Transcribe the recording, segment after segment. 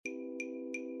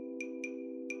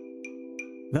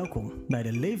Welkom bij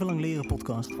de Leven Lang Leren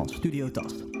podcast van Studio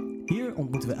Tast. Hier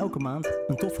ontmoeten we elke maand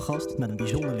een toffe gast met een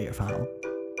bijzonder leerverhaal.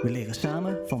 We leren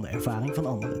samen van de ervaring van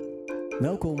anderen.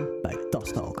 Welkom bij de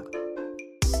Tast Talk.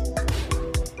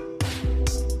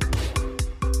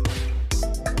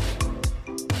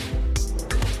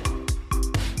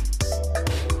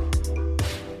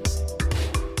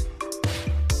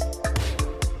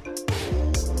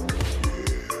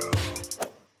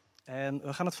 En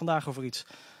we gaan het vandaag over iets,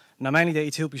 naar mijn idee,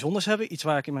 iets heel bijzonders hebben. Iets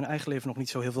waar ik in mijn eigen leven nog niet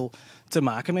zo heel veel te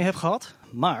maken mee heb gehad.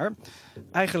 Maar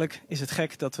eigenlijk is het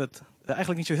gek dat we het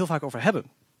eigenlijk niet zo heel vaak over hebben.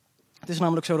 Het is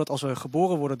namelijk zo dat als we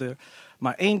geboren worden er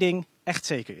maar één ding echt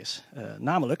zeker is.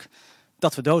 Namelijk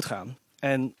dat we doodgaan.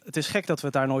 En het is gek dat we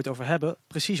het daar nooit over hebben,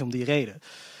 precies om die reden.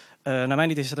 Naar mijn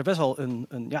idee zit er best wel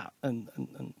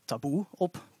een taboe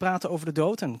op praten over de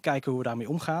dood en kijken hoe we daarmee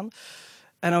omgaan.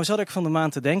 En nou zat ik van de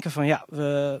maand te denken van ja,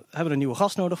 we hebben een nieuwe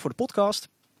gast nodig voor de podcast.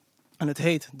 En het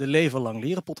heet de Leven Lang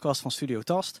Leren podcast van Studio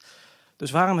Tast.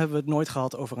 Dus waarom hebben we het nooit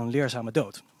gehad over een leerzame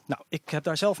dood? Nou, ik heb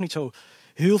daar zelf niet zo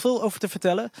heel veel over te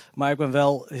vertellen. Maar ik ben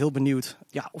wel heel benieuwd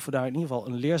of we daar in ieder geval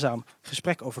een leerzaam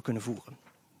gesprek over kunnen voeren.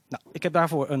 Nou, ik heb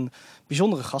daarvoor een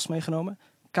bijzondere gast meegenomen,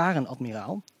 Karen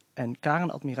Admiraal. En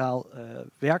Karen Admiraal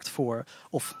werkt voor,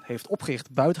 of heeft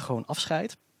opgericht, Buitengewoon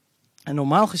Afscheid. En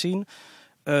normaal gezien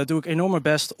doe ik enorm mijn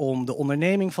best om de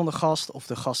onderneming van de gast of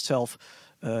de gast zelf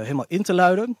helemaal in te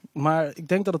luiden. Maar ik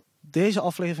denk dat het deze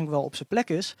aflevering wel op zijn plek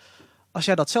is als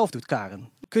jij dat zelf doet, Karen.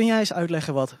 Kun jij eens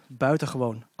uitleggen wat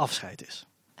Buitengewoon Afscheid is?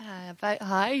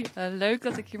 Hi, leuk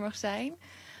dat ik hier mag zijn.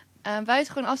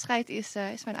 Buitengewoon Afscheid is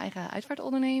mijn eigen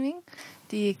uitvaartonderneming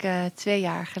die ik 2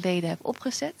 jaar geleden heb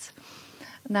opgezet.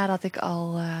 Nadat ik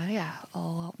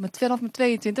vanaf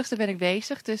mijn 22e ben ik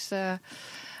bezig, dus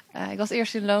ik was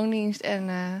eerst in loondienst en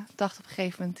dacht op een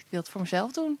gegeven moment, ik wil het voor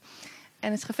mezelf doen.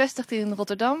 En het is gevestigd in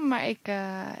Rotterdam, maar ik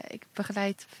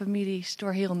begeleid families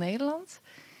door heel Nederland.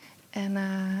 En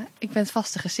ik ben het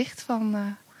vaste gezicht van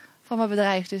mijn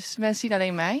bedrijf, dus mensen zien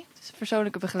alleen mij. Dus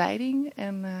persoonlijke begeleiding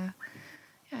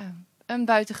en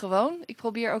buitengewoon. Ik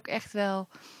probeer ook echt wel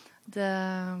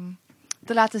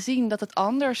te laten zien dat het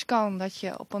anders kan. Dat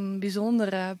je op een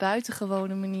bijzondere,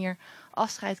 buitengewone manier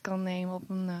afscheid kan nemen op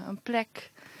een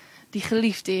plek die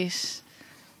geliefd is,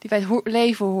 die bij het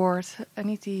leven hoort. En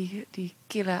niet die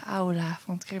kille aula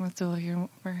van het crematorium,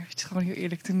 maar het is gewoon heel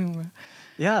eerlijk te noemen.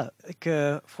 Ja,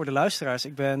 voor de luisteraars,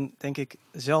 ik ben denk ik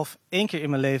zelf 1 keer in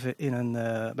mijn leven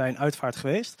bij een uitvaart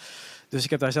geweest. Dus ik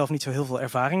heb daar zelf niet zo heel veel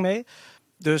ervaring mee.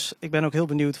 Dus ik ben ook heel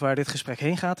benieuwd waar dit gesprek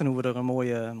heen gaat en hoe we er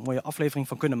een mooie aflevering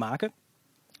van kunnen maken.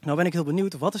 Nou ben ik heel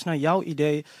benieuwd, wat is naar jouw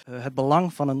idee het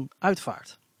belang van een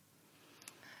uitvaart?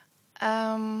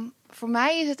 Voor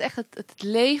mij is het echt het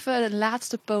leven het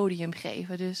laatste podium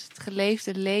geven. Dus het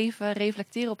geleefde leven,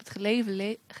 reflecteren op het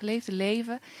geleefde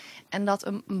leven en dat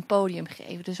een podium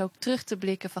geven. Dus ook terug te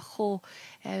blikken van,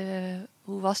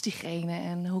 hoe was diegene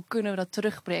en hoe kunnen we dat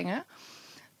terugbrengen?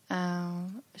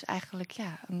 Dus eigenlijk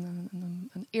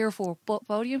een eervol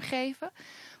podium geven.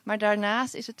 Maar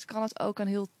daarnaast kan het ook een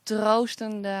heel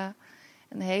troostende,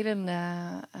 een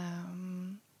hele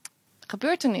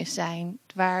gebeurtenis zijn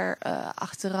waar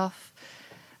achteraf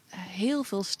heel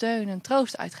veel steun en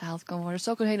troost uitgehaald kan worden. Het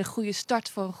is ook een hele goede start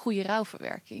voor een goede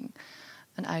rouwverwerking.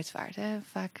 Een uitvaart. Hè.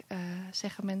 Vaak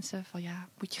zeggen mensen van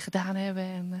moet je gedaan hebben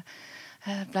en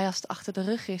blij als het achter de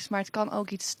rug is. Maar het kan ook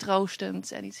iets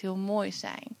troostends en iets heel moois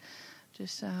zijn.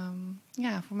 Dus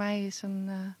voor mij is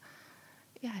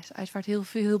is uitvaart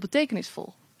heel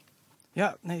betekenisvol.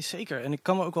 Ja, nee, zeker. En ik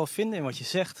kan me ook wel vinden in wat je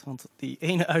zegt. Want die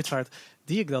ene uitvaart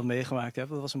die ik dan meegemaakt heb,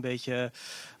 dat was een beetje...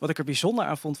 Wat ik er bijzonder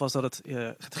aan vond, was dat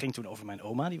het ging toen over mijn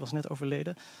oma. Die was net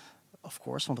overleden. Of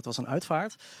course, want het was een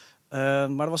uitvaart.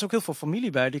 Maar er was ook heel veel familie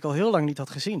bij die ik al heel lang niet had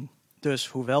gezien. Dus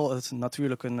hoewel het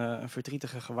natuurlijk een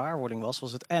verdrietige gewaarwording was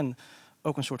het en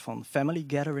ook een soort van family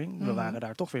gathering. We waren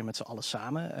daar toch weer met z'n allen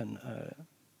samen. En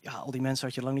al die mensen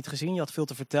had je lang niet gezien. Je had veel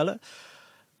te vertellen.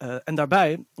 En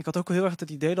daarbij, ik had ook heel erg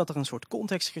het idee dat er een soort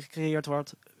context gecreëerd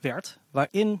werd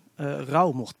waarin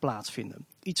rouw mocht plaatsvinden.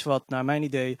 Iets wat naar mijn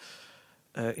idee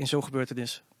in zo'n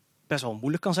gebeurtenis best wel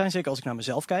moeilijk kan zijn. Zeker als ik naar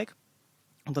mezelf kijk.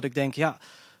 Omdat ik denk,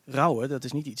 rouwen, dat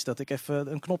is niet iets dat ik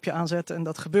even een knopje aanzet en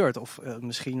dat gebeurt. Of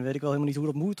misschien weet ik wel helemaal niet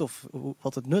hoe dat moet of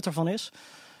wat het nut ervan is.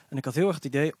 En ik had heel erg het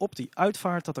idee op die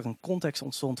uitvaart dat er een context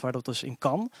ontstond waar dat dus in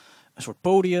kan. Een soort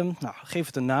podium, geef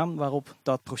het een naam, waarop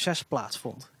dat proces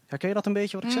plaatsvond. Herken je dat een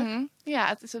beetje wat ik zeg? Mm-hmm. Ja,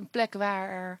 het is een plek waar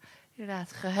er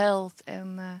inderdaad gehuild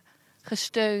en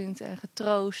gesteund en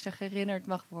getroost en herinnerd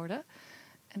mag worden.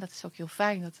 En dat is ook heel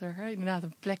fijn dat er inderdaad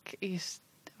een plek is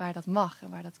waar dat mag en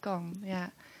waar dat kan.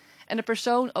 Ja. En de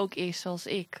persoon ook is zoals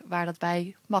ik, waar dat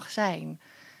bij mag zijn.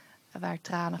 waar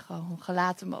tranen gewoon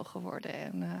gelaten mogen worden.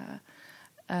 En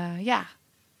ja.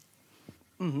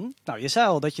 Nou, je zei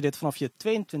al dat je dit vanaf je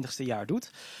 22e jaar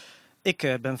doet.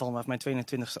 Ik ben vanaf mijn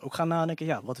 22e ook gaan nadenken.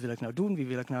 Ja, wat wil ik nou doen? Wie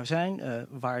wil ik nou zijn?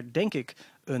 Waar denk ik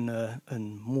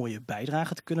een mooie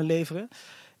bijdrage te kunnen leveren?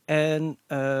 En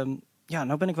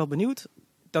nou ben ik wel benieuwd.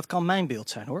 Dat kan mijn beeld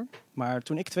zijn hoor. Maar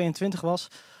toen ik 22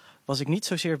 was ik niet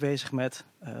zozeer bezig met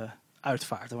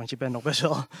uitvaarten. Want je bent nog best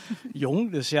wel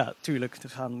jong. Dus ja, tuurlijk, er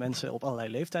gaan mensen op allerlei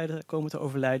leeftijden komen te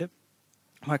overlijden.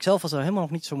 Maar ik zelf was er helemaal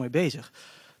nog niet zo mee bezig.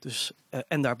 Dus,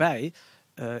 en daarbij,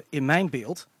 in mijn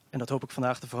beeld, en dat hoop ik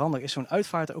vandaag te veranderen, is zo'n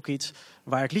uitvaart ook iets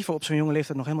waar ik liever op zo'n jonge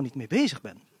leeftijd nog helemaal niet mee bezig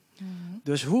ben.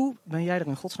 Dus hoe ben jij er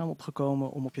in godsnaam op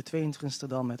gekomen om op je 22e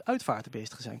dan met uitvaarten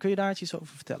bezig te zijn? Kun je daar iets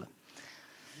over vertellen?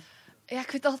 Ja, ik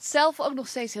vind dat zelf ook nog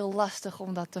steeds heel lastig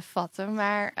om dat te vatten.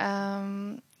 Maar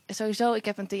sowieso, ik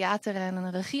heb een theater- en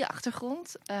een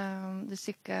regieachtergrond. Dus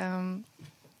ik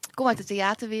kom uit de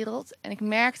theaterwereld. En ik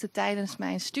merkte tijdens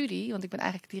mijn studie, want ik ben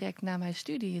eigenlijk direct na mijn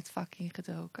studie het vak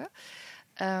ingedoken,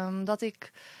 dat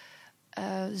ik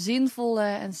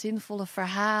zinvolle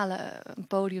verhalen een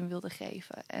podium wilde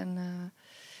geven. En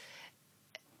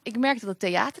ik merkte dat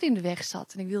het theater in de weg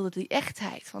zat. En ik wilde die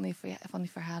echtheid van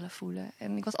die verhalen voelen.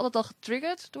 En ik was altijd al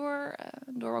getriggerd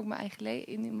door ook mijn eigen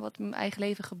in wat in mijn eigen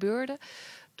leven gebeurde.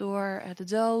 Door de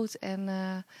dood en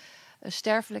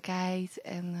sterfelijkheid.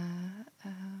 En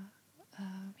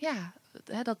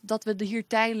dat we hier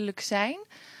tijdelijk zijn.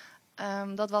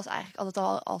 Dat was eigenlijk altijd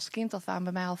al als kind af aan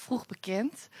bij mij al vroeg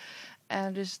bekend.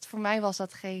 Dus voor mij was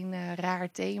dat geen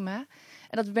raar thema.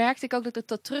 En dat merkte ik ook dat ik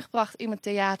dat terugbracht in mijn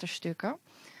theaterstukken.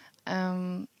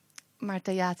 Maar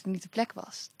theater niet de plek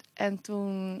was. En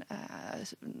toen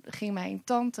ging mijn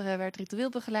tante, werd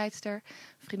ritueelbegeleidster.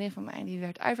 Een vriendin van mij die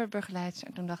werd uitvaartbegeleidster.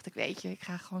 En toen dacht ik, weet je, ik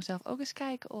ga gewoon zelf ook eens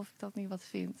kijken of ik dat niet wat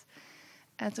vind.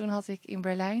 En toen had ik in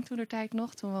Berlijn,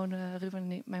 toen woonden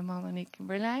Ruben, mijn man en ik in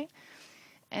Berlijn.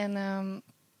 En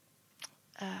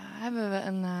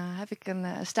heb ik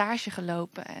een stage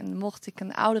gelopen en mocht ik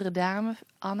een oudere dame,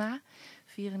 Anna,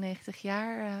 94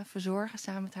 jaar, verzorgen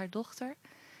samen met haar dochter.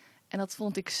 En dat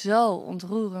vond ik zo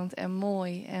ontroerend en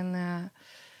mooi en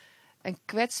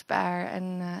kwetsbaar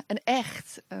en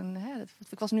echt.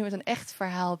 Ik was nu met een echt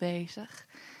verhaal bezig.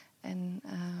 En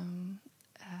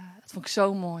dat vond ik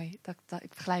zo mooi dat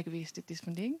ik gelijk wist, dit is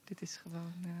mijn ding. Dit is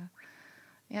gewoon...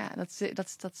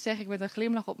 dat zeg ik met een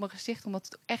glimlach op mijn gezicht, omdat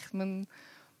het echt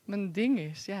mijn ding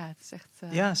is. Ja, het is echt...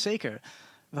 Ja, zeker.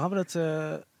 We hebben het...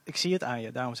 ik zie het aan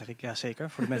je, daarom zeg ik ja zeker.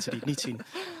 Voor de mensen die het niet zien,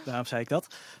 daarom zei ik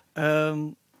dat.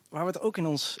 Waar we het ook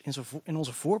in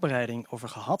onze voorbereiding over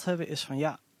gehad hebben, is van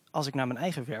ja, als ik naar mijn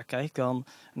eigen werk kijk, dan,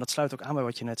 en dat sluit ook aan bij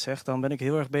wat je net zegt, dan ben ik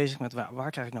heel erg bezig met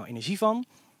waar krijg ik nou energie van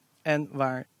en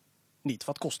waar niet.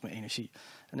 Wat kost me energie?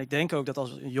 En ik denk ook dat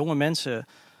als jonge mensen,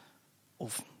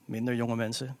 of minder jonge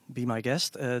mensen, be my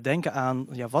guest, denken aan,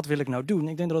 ja, wat wil ik nou doen?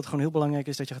 Ik denk dat het gewoon heel belangrijk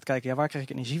is dat je gaat kijken, ja, waar krijg ik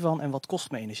energie van en wat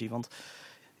kost me energie? Want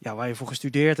ja, waar je voor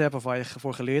gestudeerd hebt of waar je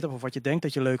voor geleerd hebt of wat je denkt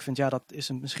dat je leuk vindt, ja, dat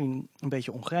is misschien een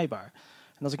beetje ongrijpbaar.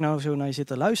 En als ik nou zo naar je zit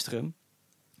te luisteren,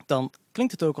 dan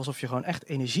klinkt het ook alsof je gewoon echt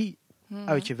energie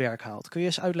uit je werk haalt. Kun je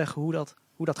eens uitleggen hoe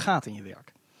dat gaat in je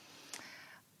werk?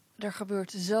 Er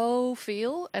gebeurt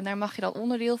zoveel en daar mag je dan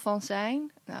onderdeel van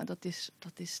zijn. Nou, dat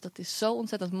is zo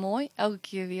ontzettend mooi, elke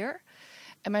keer weer.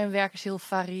 En mijn werk is heel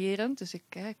variërend, dus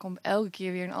ik kom elke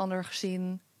keer weer een ander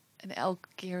gezin en elke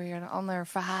keer weer een ander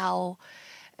verhaal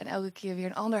en elke keer weer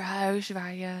een ander huis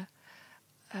waar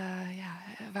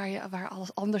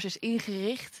alles anders is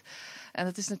ingericht. En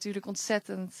dat is natuurlijk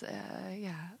ontzettend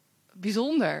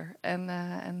bijzonder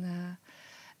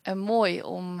en mooi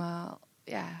om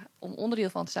onderdeel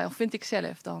van te zijn. Of vind ik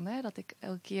zelf dan. Dat ik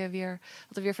elke keer weer,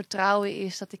 dat er weer vertrouwen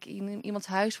is, dat ik in iemands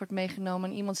huis word meegenomen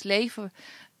en iemands leven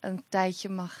een tijdje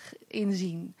mag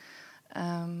inzien.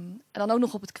 En dan ook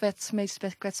nog op het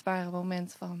meest kwetsbare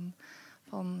moment van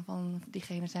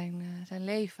diegene zijn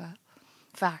leven.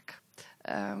 Vaak.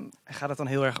 Gaat het dan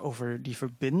heel erg over die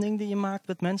verbinding die je maakt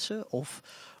met mensen? Of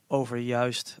over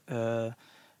juist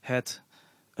het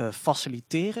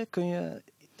faciliteren? Kun je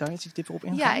daar iets dieper op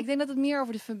ingaan? Ja, ik denk dat het meer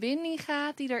over de verbinding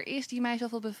gaat die er is, die mij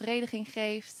zoveel bevrediging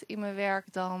geeft in mijn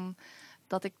werk dan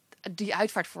dat ik die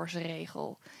uitvaart voor ze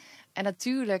regel. En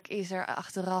natuurlijk is er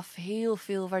achteraf heel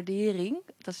veel waardering.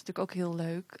 Dat is natuurlijk ook heel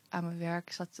leuk aan mijn werk.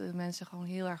 Is dat mensen gewoon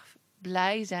heel erg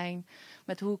blij zijn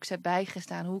met hoe ik ze heb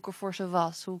bijgestaan, hoe ik er voor ze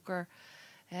was, hoe ik er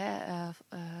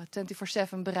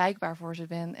 24/7 bereikbaar voor ze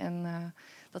ben. En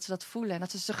dat ze dat voelen en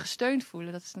dat ze zich gesteund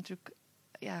voelen. Dat is natuurlijk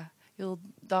heel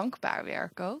dankbaar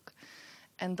werk ook.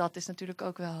 En dat is natuurlijk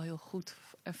ook wel heel goed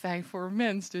en fijn voor een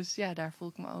mens. Dus ja, daar voel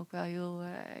ik me ook wel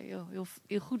heel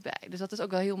goed bij. Dus dat is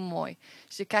ook wel heel mooi.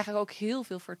 Dus ik krijg er ook heel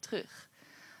veel voor terug.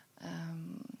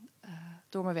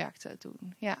 Door mijn werk te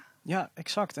doen, ja. Ja,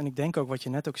 exact. En ik denk ook wat je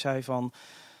net ook zei van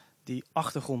die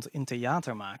achtergrond in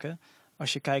theater maken.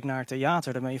 Als je kijkt naar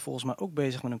theater, dan ben je volgens mij ook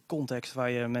bezig met een context waar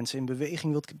je mensen in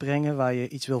beweging wilt brengen, waar je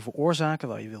iets wil veroorzaken,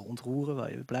 waar je wil ontroeren,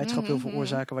 waar je blijdschap wil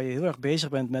veroorzaken, waar je heel erg bezig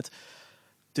bent met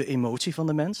de emotie van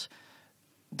de mens.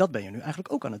 Dat ben je nu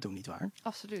eigenlijk ook aan het doen, nietwaar?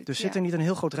 Absoluut. Dus zit er niet een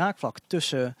heel groot raakvlak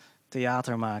tussen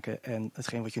theater maken en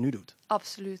hetgeen wat je nu doet?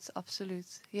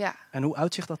 Absoluut, ja. En hoe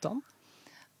uitzicht dat dan?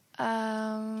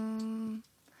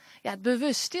 Het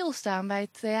bewust stilstaan bij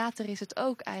het theater is het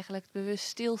ook eigenlijk. Het bewust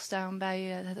stilstaan bij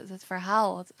het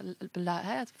verhaal.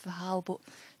 Het verhaal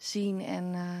zien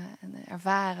en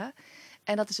ervaren.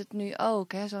 En dat is het nu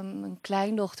ook. Zo'n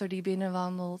kleindochter die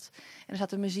binnenwandelt. En er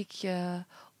staat een muziekje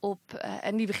op.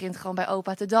 En die begint gewoon bij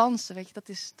opa te dansen. Weet je,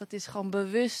 dat is gewoon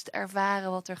bewust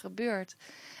ervaren wat er gebeurt.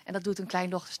 En dat doet een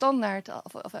kleindochter standaard.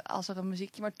 Of als er een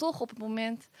muziekje. Maar toch op het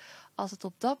moment, als het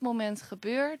op dat moment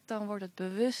gebeurt, dan wordt het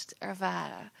bewust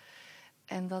ervaren.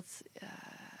 En dat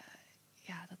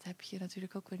heb je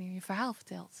natuurlijk ook wanneer je een verhaal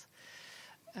vertelt.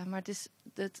 Maar het is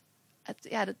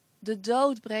de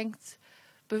dood brengt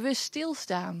bewust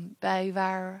stilstaan bij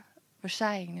waar we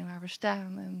zijn en waar we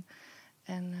staan.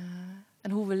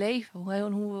 En hoe we leven.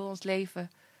 Hoe we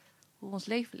ons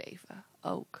leven leven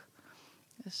ook.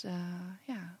 Dus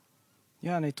ja.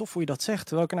 Ja, nee, tof hoe je dat zegt.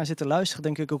 Terwijl ik ernaar zit te luisteren,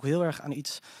 denk ik ook heel erg aan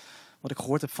iets wat ik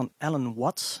gehoord heb van Alan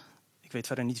Watts. Ik weet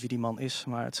verder niet wie die man is,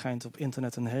 maar het schijnt op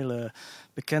internet een hele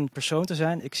bekend persoon te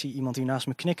zijn. Ik zie iemand hier naast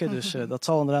me knikken, dus dat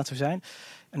zal inderdaad zo zijn.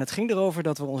 En het ging erover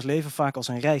dat we ons leven vaak als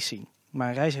een reis zien. Maar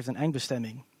een reis heeft een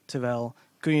eindbestemming. Terwijl,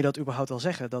 kun je dat überhaupt wel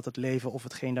zeggen, dat het leven of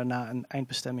hetgeen daarna een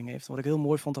eindbestemming heeft? Wat ik heel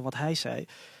mooi vond aan wat hij zei,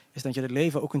 is dat je het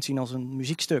leven ook kunt zien als een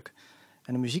muziekstuk.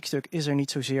 En een muziekstuk is er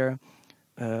niet zozeer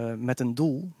met een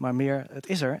doel, maar meer het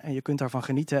is er. En je kunt daarvan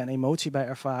genieten en emotie bij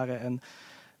ervaren. En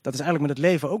dat is eigenlijk met het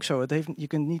leven ook zo. Je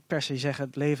kunt niet per se zeggen,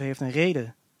 het leven heeft een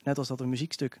reden. Net als dat een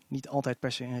muziekstuk niet altijd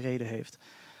per se een reden heeft.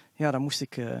 Ja, daar moest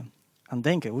ik aan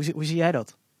denken. Hoe zie jij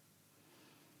dat?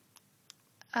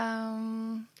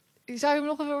 Zou je hem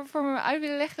nog even voor me uit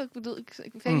willen leggen? Ik bedoel,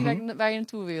 ik weet niet waar je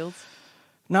naartoe wilt.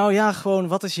 Nou ja, gewoon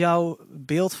wat is jouw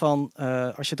beeld van,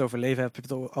 als je het over leven hebt, heb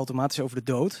je het automatisch over de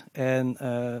dood. En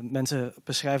mensen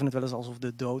beschrijven het wel eens alsof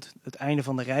de dood het einde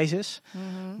van de reis is.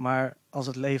 Maar als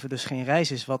het leven dus geen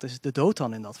reis is, wat is de dood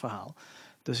dan in dat verhaal?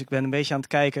 Dus ik ben een beetje aan het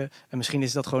kijken, en misschien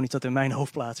is dat gewoon iets dat in mijn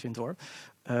hoofd plaatsvindt hoor.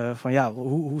 Van ja,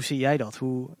 hoe zie jij dat?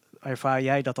 Hoe ervaar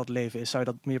jij dat leven is? Zou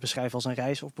je dat meer beschrijven als een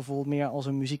reis of bijvoorbeeld meer als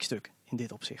een muziekstuk in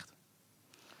dit opzicht?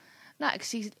 Nou,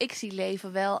 ik zie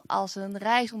leven wel als een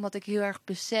reis, omdat ik heel erg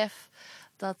besef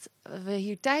dat we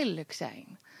hier tijdelijk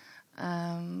zijn.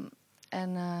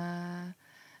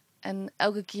 En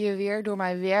elke keer weer door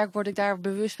mijn werk word ik daar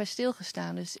bewust bij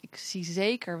stilgestaan. Dus ik zie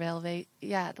zeker wel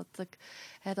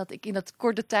dat ik in dat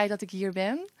korte tijd dat ik hier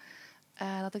ben,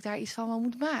 dat ik daar iets van wel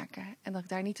moet maken. En dat ik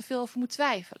daar niet te veel over moet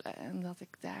twijfelen. En dat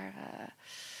ik daar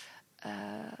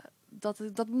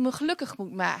dat me gelukkig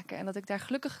moet maken. En dat ik daar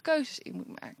gelukkige keuzes in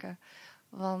moet maken.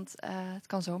 Want het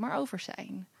kan zomaar over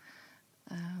zijn.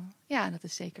 Dat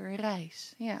is zeker een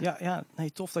reis. Ja,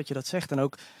 nee, tof dat je dat zegt. En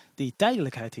ook die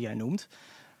tijdelijkheid die jij noemt.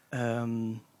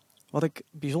 Wat ik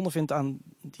bijzonder vind aan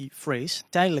die phrase,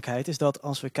 tijdelijkheid, is dat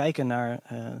als we kijken naar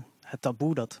het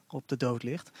taboe dat op de dood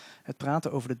ligt, het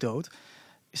praten over de dood,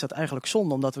 is dat eigenlijk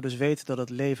zonde, omdat we dus weten dat het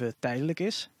leven tijdelijk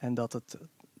is en dat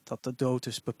de dood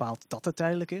dus bepaalt dat het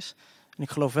tijdelijk is. En ik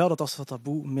geloof wel dat als dat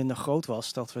taboe minder groot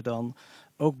was, dat we dan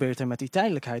ook beter met die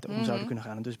tijdelijkheid om zouden kunnen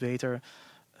gaan. En dus beter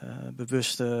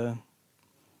bewust,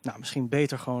 misschien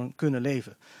beter gewoon kunnen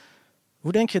leven.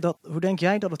 Hoe denk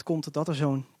jij dat het komt dat er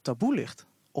zo'n taboe ligt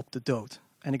op de dood?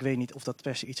 En ik weet niet of dat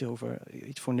per se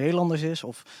iets voor Nederlanders is,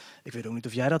 of ik weet ook niet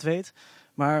of jij dat weet.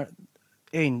 Maar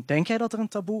denk jij dat er een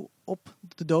taboe op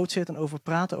de dood zit en over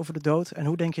praten over de dood? En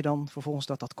hoe denk je dan vervolgens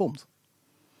dat komt?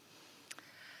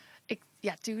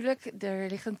 Ja, tuurlijk. Er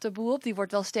ligt een taboe op. Die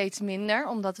wordt wel steeds minder,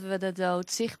 omdat we de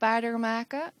dood zichtbaarder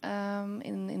maken.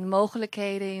 In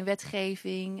mogelijkheden, in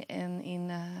wetgeving en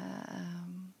in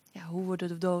hoe we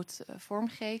de dood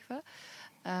vormgeven.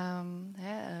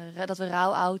 Dat we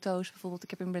rouwauto's, bijvoorbeeld, ik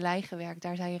heb in Berlijn gewerkt,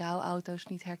 daar zijn rouwauto's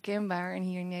niet herkenbaar en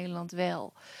hier in Nederland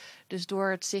wel. Dus door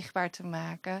het zichtbaar te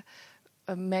maken,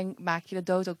 maak je de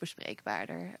dood ook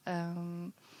bespreekbaarder.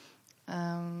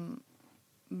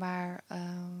 Maar,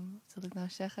 wat wil ik nou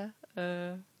zeggen?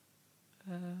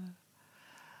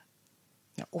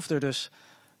 Of er dus,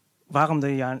 waarom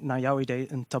er naar jouw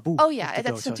idee een taboe Oh ja, op de dat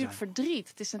dood is zou natuurlijk zijn? verdriet.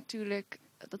 Het is natuurlijk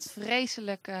dat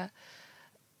vreselijke...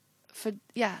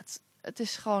 Het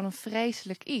is gewoon een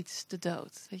vreselijk iets, de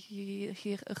dood. Weet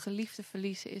je, een geliefde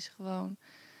verliezen is gewoon...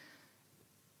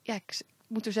 Ja, ik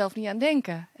moet er zelf niet aan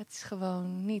denken. Het is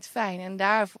gewoon niet fijn. En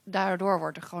daardoor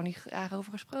wordt er gewoon niet graag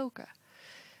over gesproken.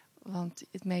 Want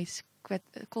het meest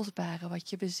kostbare wat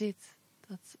je bezit,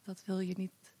 dat wil je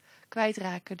niet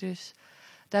kwijtraken. Dus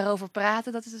daarover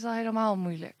praten, dat is dus al helemaal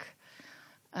moeilijk.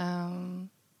 En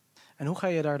hoe ga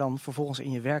je daar dan vervolgens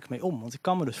in je werk mee om? Want ik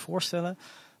kan me dus voorstellen,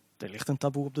 er ligt een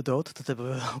taboe op de dood. Dat hebben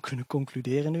we ook kunnen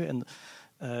concluderen nu. En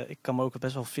ik kan me ook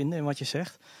best wel vinden in wat je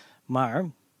zegt. Maar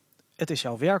het is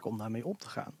jouw werk om daarmee om te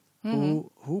gaan. Mm-hmm.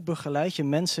 Hoe begeleid je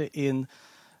mensen in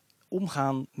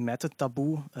omgaan met het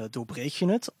taboe? Doorbreek je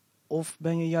het? Of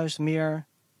ben je juist meer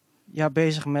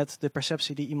bezig met de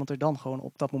perceptie die iemand er dan gewoon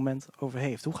op dat moment over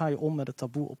heeft? Hoe ga je om met het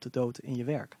taboe op de dood in je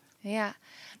werk? Ja,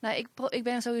 nou ik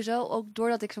ben sowieso ook,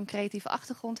 doordat ik zo'n creatieve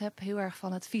achtergrond heb, heel erg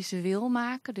van het visueel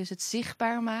maken. Dus het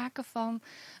zichtbaar maken van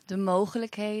de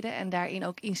mogelijkheden en daarin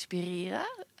ook inspireren.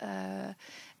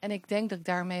 En ik denk dat ik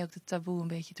daarmee ook de taboe een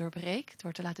beetje doorbreek.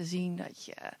 Door te laten zien dat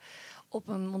je op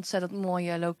een ontzettend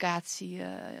mooie locatie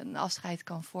een afscheid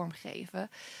kan vormgeven.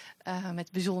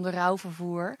 Met bijzonder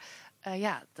rouwvervoer.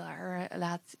 Daar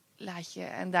laat je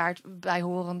en daarbij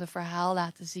horende verhaal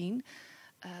laten zien.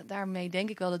 Daarmee denk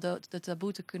ik wel de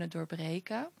taboe te kunnen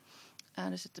doorbreken.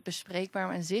 Dus het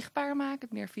bespreekbaar en zichtbaar maken.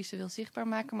 Het meer visueel zichtbaar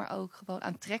maken. Maar ook gewoon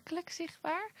aantrekkelijk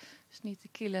zichtbaar. Dus niet de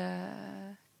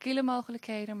kille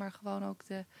mogelijkheden. Maar gewoon ook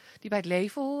die bij het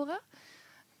leven horen.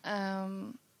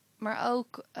 Maar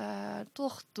ook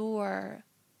toch door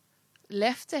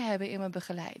lef te hebben in mijn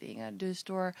begeleidingen. Dus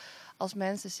door als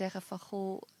mensen zeggen van...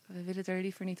 Goh, we willen het er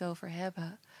liever niet over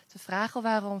hebben. Te vragen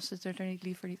waarom ze het er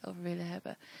liever niet over willen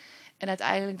hebben. En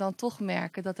uiteindelijk dan toch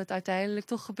merken dat het uiteindelijk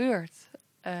toch gebeurt.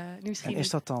 En is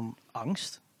dat dan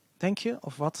angst, denk je?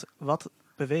 Of wat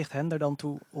beweegt hen er dan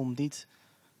toe om niet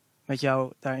met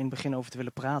jou daar in het begin over te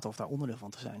willen praten of daar onderdeel van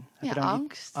te zijn? Heb je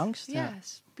angst. Angst? Ja,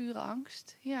 is pure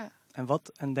angst. Ja.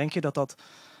 En denk je dat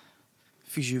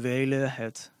visuele,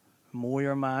 het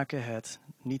mooier maken,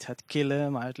 niet het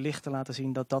killen, maar het licht te laten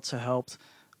zien, dat ze helpt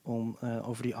om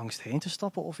over die angst heen te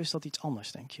stappen? Of is dat iets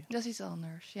anders, denk je? Dat is iets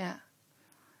anders, ja.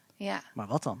 Ja. Maar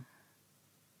wat dan?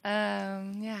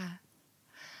 Ja.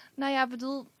 Nou ja,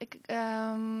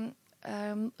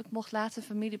 ik mocht laatst een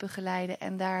familie begeleiden.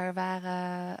 En daar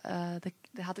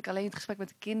had ik alleen het gesprek met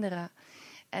de kinderen.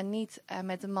 En niet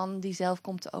met de man die zelf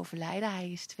komt te overlijden.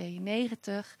 Hij is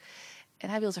 92. En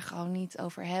hij wil er gewoon niet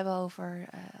over hebben. Over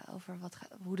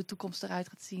hoe de toekomst eruit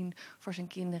gaat zien voor zijn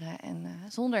kinderen. En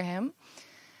zonder hem.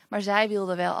 Maar zij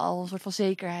wilde wel al een soort van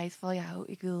zekerheid. Van ja,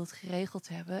 ik wil het geregeld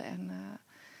hebben. En...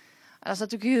 dat is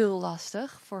natuurlijk heel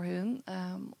lastig voor hun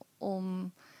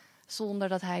om zonder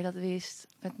dat hij dat wist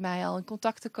met mij al in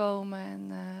contact te komen.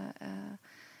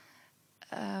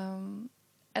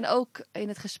 En ook in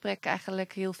het gesprek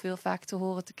eigenlijk heel veel vaak te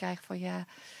horen te krijgen van ja,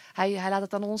 hij laat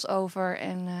het aan ons over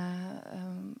en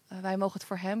wij mogen het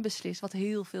voor hem beslissen, wat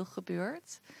heel veel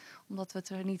gebeurt, omdat we het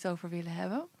er niet over willen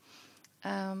hebben.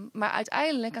 Maar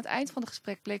uiteindelijk, aan het eind van het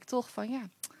gesprek bleek toch van ja,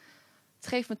 het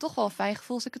geeft me toch wel een fijn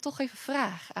gevoel als ik het toch even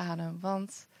vraag aan hem.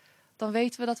 Want dan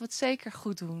weten we dat we het zeker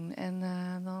goed doen. En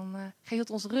dan geeft het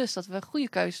ons rust dat we goede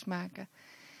keuzes maken.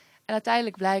 En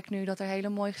uiteindelijk blijkt nu dat er hele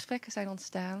mooie gesprekken zijn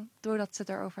ontstaan. Doordat ze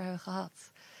het erover hebben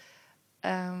gehad.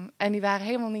 En die waren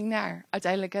helemaal niet naar.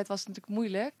 Uiteindelijk, het was natuurlijk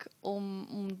moeilijk om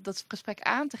dat gesprek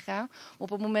aan te gaan. Maar op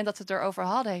het moment dat ze het erover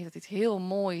hadden, heeft het iets heel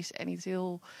moois en iets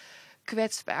heel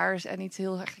kwetsbaars en iets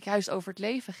heel juist over het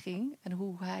leven ging. En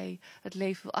hoe hij het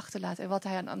leven wil achterlaten en wat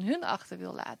hij aan hun achter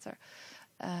wil laten.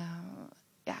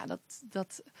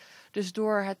 Dus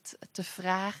door het te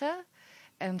vragen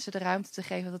en ze de ruimte te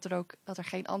geven dat er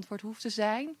geen antwoord hoeft te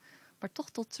zijn, maar toch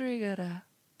tot triggeren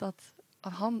dat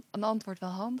een antwoord wel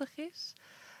handig is.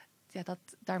 Ja,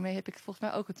 daarmee heb ik volgens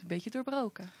mij ook het een beetje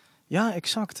doorbroken. Ja,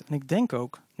 exact. En ik denk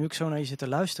ook, nu ik zo naar je zit te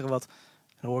luisteren, en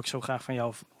dan hoor ik zo graag van jou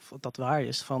of dat waar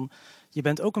is, van je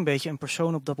bent ook een beetje een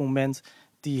persoon op dat moment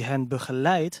die hen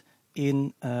begeleidt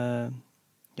in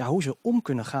hoe ze om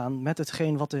kunnen gaan met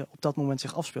hetgeen wat er op dat moment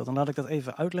zich afspeelt. En laat ik dat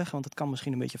even uitleggen, want het kan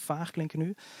misschien een beetje vaag klinken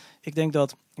nu. Ik denk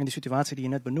dat in de situatie die je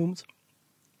net benoemt,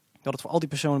 dat het voor al die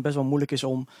personen best wel moeilijk is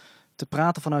om te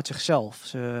praten vanuit zichzelf.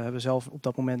 Ze hebben zelf op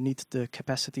dat moment niet de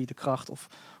capacity, de kracht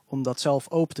om dat zelf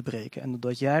open te breken. En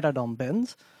doordat jij daar dan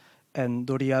bent en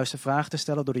door de juiste vraag te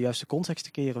stellen, door de juiste context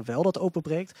te keren wel dat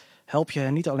openbreekt, help je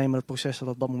hen niet alleen met het proces dat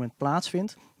op dat moment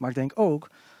plaatsvindt, maar ik denk ook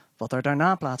wat er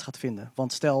daarna plaats gaat vinden.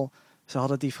 Want stel, ze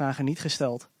hadden die vragen niet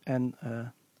gesteld en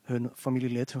hun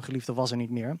familielid, hun geliefde was er niet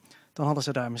meer, dan hadden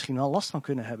ze daar misschien wel last van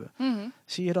kunnen hebben. Mm-hmm.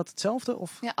 Zie je dat hetzelfde?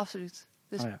 Of? Ja, absoluut.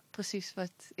 Dus Oh ja. precies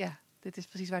dit is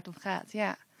precies waar het om gaat.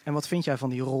 Ja. En wat vind jij van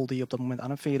die rol die je op dat moment aan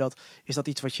hebt? Is dat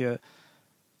iets wat je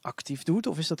actief doet?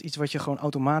 Of is dat iets wat je gewoon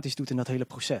automatisch doet in dat hele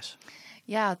proces?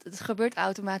 Ja, het gebeurt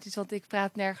automatisch, want ik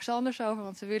praat nergens anders over.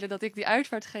 Want ze willen dat ik die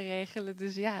uitvaart ga regelen.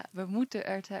 Dus ja, we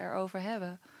moeten het erover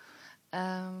hebben.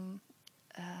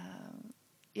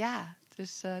 Nee,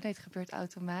 het gebeurt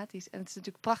automatisch. En het is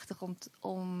natuurlijk prachtig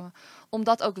om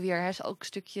dat ook weer. Is ook een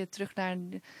stukje terug naar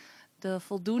de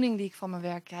voldoening die ik van mijn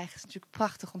werk krijg. Het is natuurlijk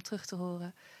prachtig om terug te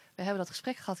horen. We hebben dat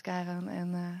gesprek gehad, Karen.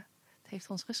 En het heeft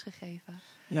ons rust gegeven.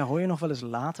 Ja, hoor je nog wel eens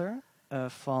later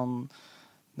van...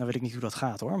 Nou weet ik niet hoe dat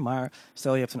gaat hoor. Maar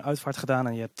stel je hebt een uitvaart gedaan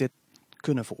en je hebt dit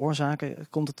kunnen veroorzaken.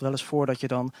 Komt het wel eens voor dat je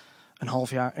dan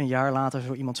een jaar later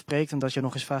zo iemand spreekt... en dat je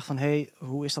nog eens vraagt van... hey,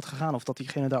 hoe is dat gegaan? Of dat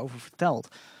diegene daarover vertelt.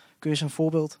 Kun je eens een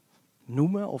voorbeeld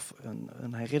noemen of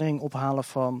een herinnering ophalen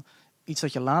van iets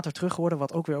dat je later terug hoorde...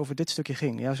 wat ook weer over dit stukje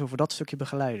ging? Juist over dat stukje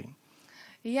begeleiding.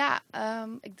 Ja,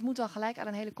 ik moet dan gelijk aan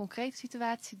een hele concrete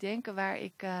situatie denken... waar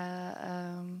ik...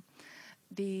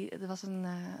 er was een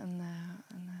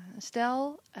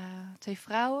stel, 2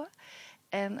 vrouwen.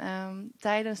 En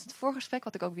tijdens het voorgesprek,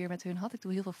 wat ik ook weer met hun had... ik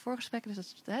doe heel veel voorgesprekken,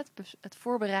 dus het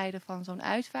voorbereiden van zo'n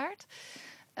uitvaart...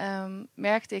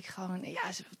 merkte ik gewoon,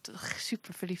 ze waren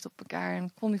super verliefd op elkaar...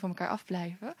 en kon niet van elkaar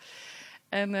afblijven.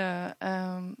 En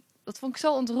dat vond ik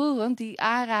zo ontroerend, die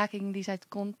aanraking die zij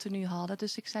continu hadden.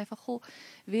 Dus ik zei van, goh,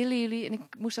 willen jullie... En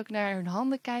ik moest ook naar hun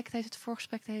handen kijken tijdens het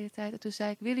voorgesprek de hele tijd. En toen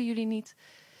zei ik, willen jullie niet...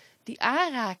 die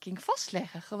aanraking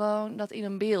vastleggen. Gewoon dat in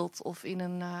een beeld of in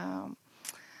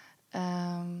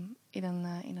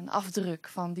een afdruk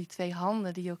van die 2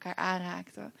 handen die elkaar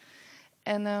aanraakten.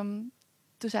 En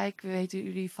toen zei ik, weten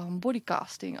jullie van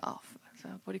bodycasting af?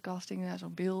 Bodycasting,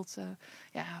 zo'n beeld.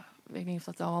 Ik weet niet of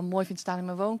dat allemaal mooi vindt staan in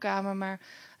mijn woonkamer, maar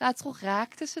toch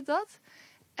raakten ze dat.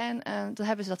 En toen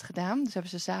hebben ze dat gedaan. Dus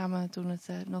hebben ze samen, toen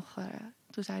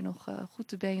zij nog goed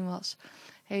te been was,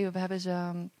 we hebben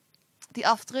ze... die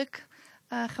afdruk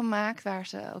gemaakt waar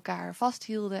ze elkaar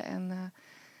vasthielden.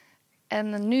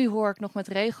 En nu hoor ik nog met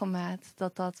regelmaat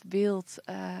dat beeld...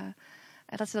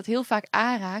 dat ze dat heel vaak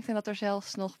aanraakt. En dat er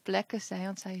zelfs nog plekken zijn,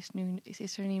 want zij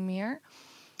is er niet meer.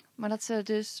 Maar dat ze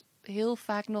dus heel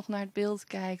vaak nog naar het beeld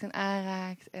kijkt en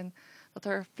aanraakt. En dat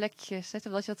er plekjes...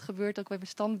 dat gebeurt ook bij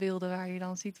bestandbeelden waar je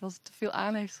dan ziet wat er te veel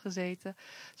aan heeft gezeten.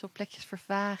 Zo plekjes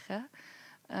vervagen.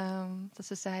 Dat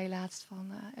ze zei laatst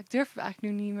van... ik durf er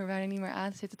eigenlijk nu bijna niet meer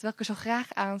aan te zitten. Terwijl ik er zo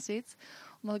graag aan zit.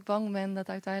 Omdat ik bang ben dat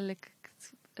uiteindelijk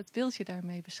het beeldje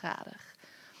daarmee beschadig.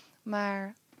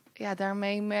 Maar ja,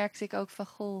 daarmee merkte ik ook van...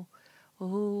 goh,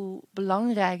 hoe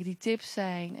belangrijk die tips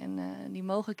zijn. En die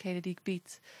mogelijkheden die ik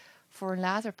bied. Voor een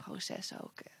later proces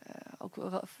ook.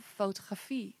 Ook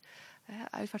fotografie.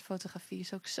 Uitvaartfotografie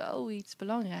is ook zoiets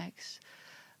belangrijks.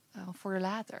 Voor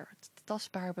later. Het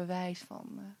tastbaar bewijs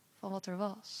van wat er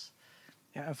was.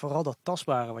 Ja, en vooral dat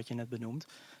tastbare wat je net benoemt,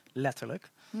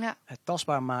 letterlijk. Ja. Het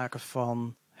tastbaar maken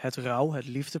van het rouw, het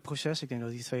liefdeproces. Ik denk dat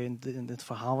die 2 in het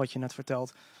verhaal wat je net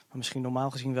vertelt, maar misschien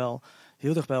normaal gezien wel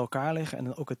heel dicht bij elkaar liggen. En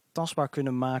dan ook het tastbaar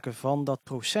kunnen maken van dat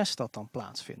proces dat dan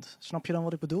plaatsvindt. Snap je dan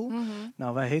wat ik bedoel? Mm-hmm.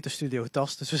 Nou, wij heten Studio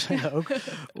Tast, dus we zijn er ook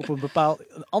op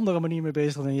een andere manier mee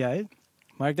bezig dan jij.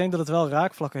 Maar ik denk dat het wel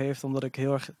raakvlakken heeft, omdat ik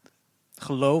heel erg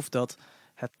geloof dat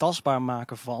het tastbaar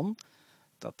maken van...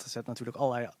 Dat zet natuurlijk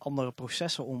allerlei andere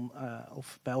processen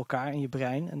of bij elkaar in je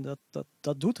brein. En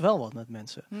dat doet wel wat met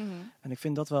mensen. Mm-hmm. En ik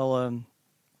vind dat wel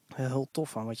heel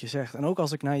tof aan wat je zegt. En ook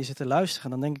als ik naar je zit te luisteren,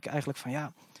 dan denk ik eigenlijk van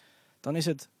ja, dan is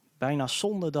het bijna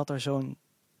zonde dat er zo'n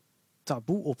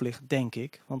taboe op ligt, denk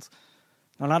ik. Want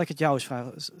nou laat ik het jou eens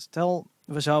vragen. Stel,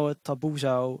 het taboe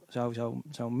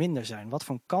zou minder zijn. Wat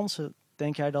voor kansen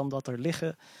denk jij dan dat er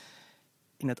liggen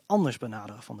in het anders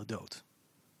benaderen van de dood?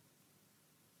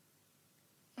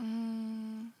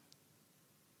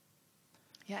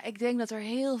 Ja, ik denk dat er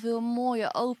heel veel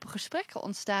mooie open gesprekken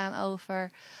ontstaan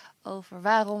over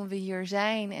waarom we hier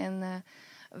zijn en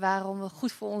waarom we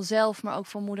goed voor onszelf, maar ook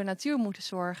voor moeder natuur moeten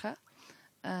zorgen.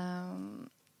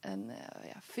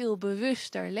 Veel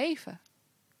bewuster leven.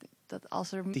 Dat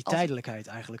Die tijdelijkheid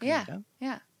eigenlijk. Ja, weer, hè?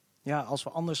 ja. Ja, als we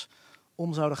anders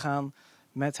om zouden gaan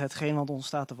met hetgeen wat ons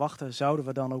staat te wachten, zouden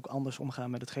we dan ook anders omgaan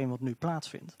met hetgeen wat nu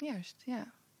plaatsvindt. Juist,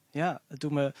 ja. Ja, het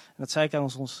doet me, en dat zei ik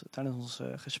tijdens ons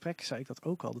gesprek, zei ik dat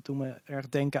ook al. Dat doet me erg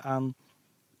denken aan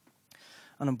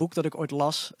een boek dat ik ooit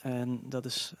las. En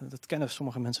dat kennen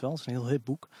sommige mensen wel. Het is een heel hip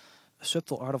boek. A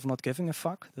Subtle Art of Not Giving a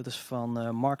Fuck. Dat is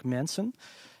van Mark Manson.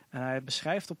 En hij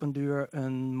beschrijft op een duur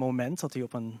een moment dat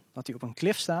hij op een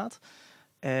klif staat.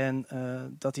 En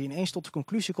dat hij ineens tot de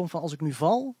conclusie komt van als ik nu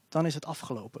val, dan is het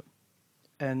afgelopen.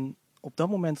 En op dat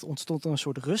moment ontstond er een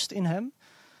soort rust in hem.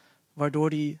 Waardoor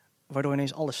hij waardoor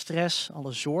ineens alle stress,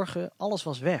 alle zorgen, alles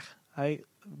was weg. Hij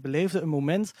beleefde een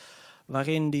moment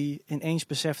waarin hij ineens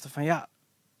besefte van ja,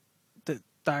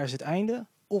 daar is het einde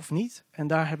of niet. En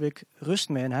daar heb ik rust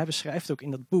mee. En hij beschrijft ook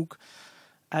in dat boek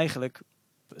eigenlijk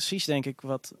precies, denk ik,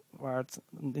 waar het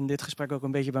in dit gesprek ook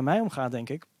een beetje bij mij om gaat, denk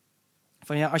ik.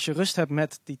 Van ja, als je rust hebt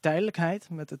met die tijdelijkheid,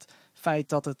 met het feit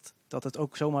dat het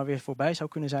ook zomaar weer voorbij zou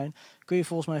kunnen zijn, kun je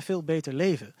volgens mij veel beter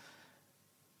leven.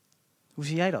 Hoe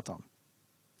zie jij dat dan?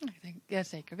 Ik denk, ja,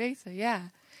 zeker weten, ja.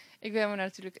 Ik ben me daar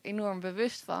natuurlijk enorm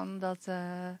bewust van.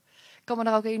 Ik kan me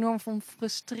daar ook enorm van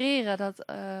frustreren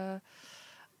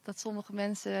dat sommige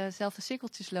mensen zelf de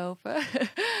cirkeltjes lopen.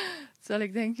 Terwijl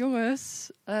ik denk,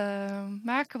 jongens,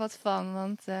 maak er wat van.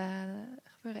 Want er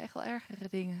gebeuren echt wel ergere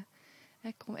dingen.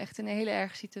 Ik kom echt in hele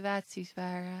erge situaties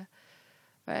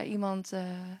waar iemand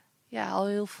al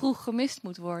heel vroeg gemist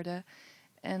moet worden.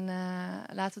 En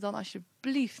laten we dan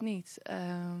alsjeblieft niet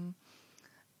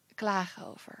klagen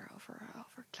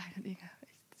over kleine dingen.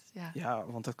 Ja,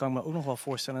 want dat kan ik me ook nog wel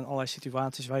voorstellen in allerlei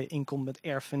situaties waar je inkomt met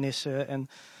erfenissen en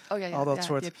al dat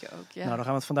soort. Die heb je ook, ja. Nou, daar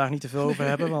gaan we het vandaag niet te veel over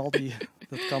hebben, maar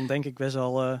dat kan denk ik best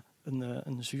wel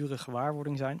een zure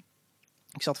gewaarwording zijn.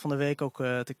 Ik zat van de week ook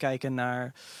te kijken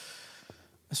naar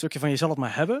een stukje van Je zal het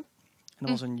maar hebben. En dat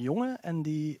was een jongen en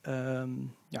die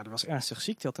was ernstig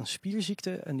ziek. Die had een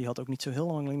spierziekte en die had ook niet zo heel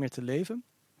lang meer te leven.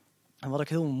 En wat ik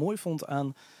heel mooi vond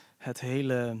aan het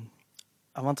hele,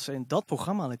 want ze in dat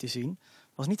programma lieten zien,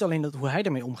 was niet alleen hoe hij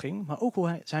ermee omging, maar ook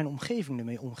hoe zijn omgeving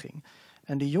ermee omging.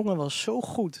 En die jongen was zo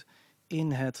goed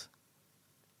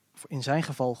in zijn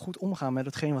geval goed omgaan met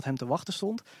hetgeen wat hem te wachten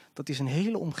stond, dat hij zijn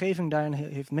hele omgeving daarin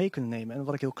heeft mee kunnen nemen. En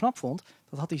wat ik heel knap vond,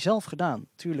 dat had hij zelf gedaan.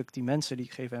 Tuurlijk, die mensen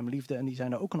die geven hem liefde en die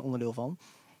zijn er ook een onderdeel van.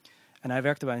 En hij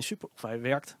werkt bij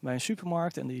een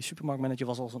supermarkt en die supermarktmanager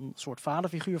was als een soort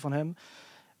vaderfiguur van hem.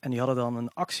 En die hadden dan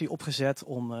een actie opgezet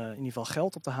om in ieder geval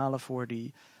geld op te halen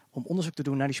om onderzoek te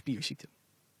doen naar die spierziekte.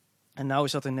 En nou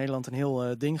is dat in Nederland een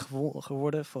heel ding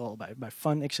geworden. Vooral bij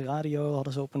Fun X Radio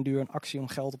hadden ze op een duur een actie om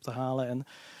geld op te halen. En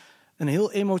een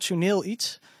heel emotioneel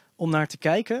iets om naar te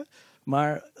kijken.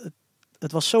 Maar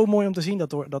het was zo mooi om te zien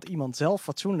dat iemand zelf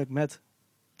fatsoenlijk met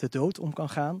de dood om kan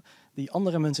gaan. Die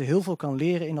andere mensen heel veel kan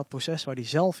leren in dat proces waar die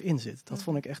zelf in zit. Dat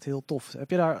vond ik echt heel tof.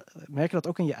 Merk je dat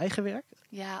ook in je eigen werk?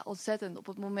 Ja, ontzettend. Op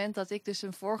het moment dat ik dus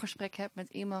een voorgesprek heb met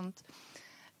iemand.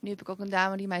 Nu heb ik ook een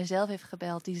dame die mij zelf heeft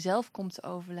gebeld. Die zelf komt te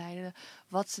overlijden.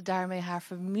 Wat ze daarmee haar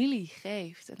familie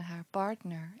geeft. En haar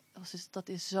partner. Dat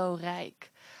is zo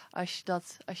rijk. Als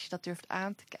je dat durft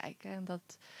aan te kijken. En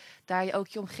daar je ook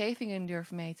je omgeving in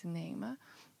durft mee te nemen.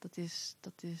 Dat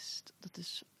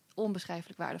is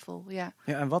onbeschrijfelijk waardevol. Ja.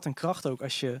 Ja, en wat een kracht ook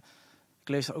als je. Ik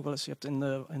lees er ook wel eens, je hebt in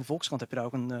de Volkskrant heb je daar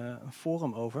ook een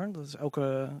forum over. Dat is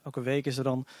elke week is er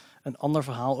dan een ander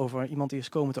verhaal over iemand die is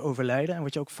komen te overlijden. En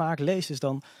wat je ook vaak leest is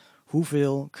dan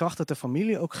hoeveel kracht het de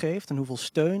familie ook geeft. En hoeveel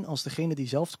steun als degene die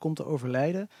zelf komt te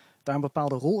overlijden daar een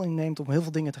bepaalde rol in neemt om heel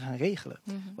veel dingen te gaan regelen.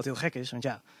 Mm-hmm. Wat heel gek is, want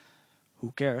ja,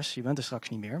 who cares? Je bent er straks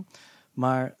niet meer.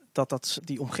 Maar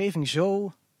die omgeving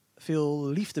zo veel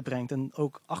liefde brengt en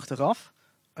ook achteraf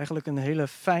eigenlijk een hele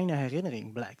fijne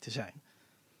herinnering blijkt te zijn.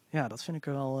 Ja, dat vind ik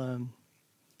er wel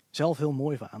zelf heel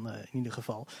mooi van in ieder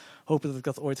geval. Hoop dat ik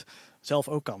dat ooit zelf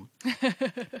ook kan.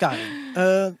 Karin,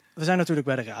 we zijn natuurlijk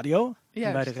bij de radio.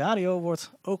 En bij de radio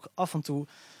wordt ook af en toe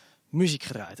muziek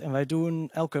gedraaid. En wij doen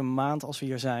elke maand als we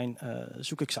hier zijn,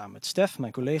 zoek ik samen met Stef,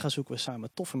 mijn collega, zoeken we samen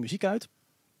toffe muziek uit.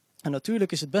 En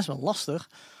natuurlijk is het best wel lastig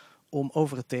om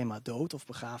over het thema dood of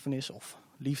begrafenis of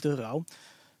liefde, rouw.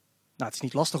 Nou, het is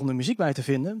niet lastig om de muziek bij te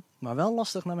vinden, maar wel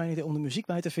lastig naar mijn idee om de muziek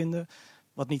bij te vinden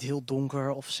wat niet heel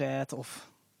donker of sad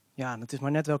of ja, het is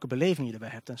maar net welke beleving je erbij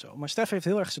hebt en zo. Maar Stef heeft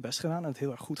heel erg zijn best gedaan en het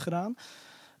heel erg goed gedaan.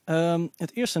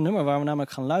 Het eerste nummer waar we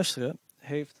namelijk gaan luisteren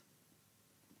heeft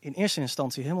in eerste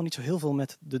instantie helemaal niet zo heel veel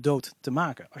met de dood te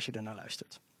maken als je ernaar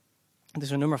luistert. Het is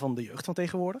een nummer van de jeugd van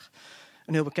tegenwoordig.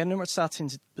 Een heel bekend nummer.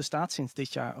 Het bestaat sinds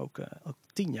dit jaar ook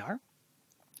 10 jaar.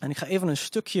 En ik ga even een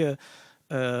stukje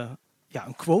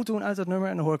een quote doen uit het nummer.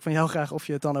 En dan hoor ik van jou graag of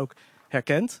je het dan ook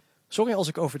herkent. Sorry als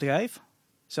ik overdrijf.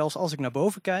 Zelfs als ik naar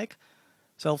boven kijk.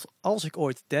 Zelfs als ik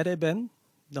ooit derde ben.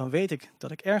 Dan weet ik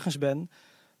dat ik ergens ben.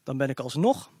 Dan ben ik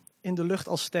alsnog in de lucht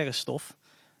als sterrenstof.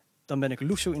 Dan ben ik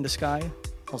Lusso in the sky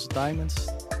als diamonds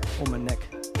om mijn nek.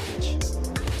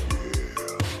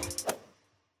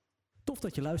 Tof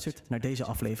dat je luistert naar deze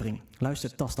aflevering.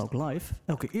 Luister Tastalk live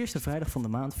elke eerste vrijdag van de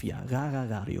maand via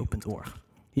rararadio.org.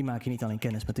 Hier maak je niet alleen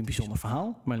kennis met een bijzonder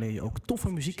verhaal, maar leer je ook toffe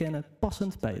muziek kennen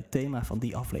passend bij het thema van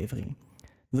die aflevering.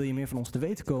 Wil je meer van ons te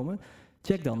weten komen?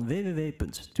 Check dan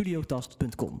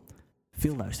www.studiotast.com.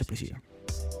 Veel luisterplezier.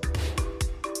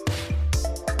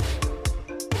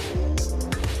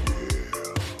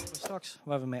 We straks,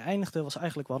 waar we mee eindigden, was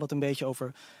eigenlijk, we hadden het een beetje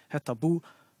over het taboe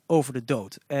over de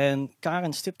dood. En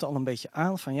Karen stipte al een beetje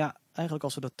aan van ja, eigenlijk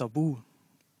als we dat taboe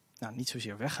niet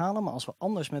zozeer weghalen, maar als we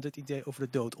anders met het idee over de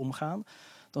dood omgaan,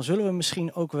 dan zullen we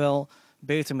misschien ook wel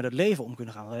beter met het leven om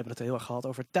kunnen gaan. We hebben het heel erg gehad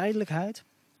over tijdelijkheid.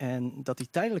 En dat die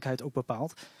tijdelijkheid ook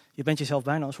bepaalt, je bent jezelf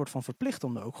bijna een soort van verplicht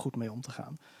om er ook goed mee om te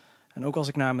gaan. En ook als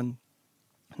ik naar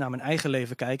mijn eigen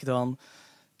leven kijk, dan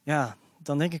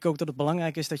denk ik ook dat het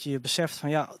belangrijk is dat je beseft van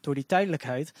ja, door die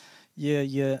tijdelijkheid,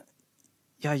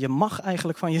 je mag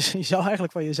eigenlijk je zou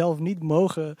eigenlijk van jezelf niet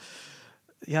mogen,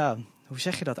 hoe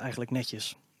zeg je dat eigenlijk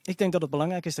netjes? Ik denk dat het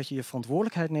belangrijk is dat je je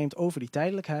verantwoordelijkheid neemt over die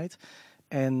tijdelijkheid.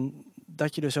 En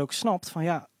dat je dus ook snapt van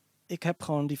ja, ik heb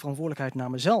gewoon die verantwoordelijkheid naar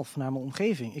mezelf, naar mijn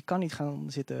omgeving. Ik kan niet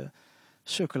gaan zitten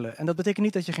sukkelen. En dat betekent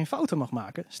niet dat je geen fouten mag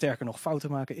maken. Sterker nog,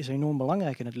 fouten maken is enorm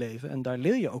belangrijk in het leven. En daar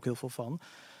leer je ook heel veel van.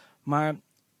 Maar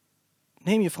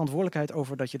neem je verantwoordelijkheid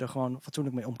over dat je er gewoon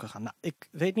fatsoenlijk mee om kan gaan. Nou, ik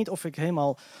weet niet of ik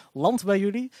helemaal land bij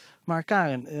jullie. Maar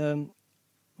Karen,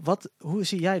 hoe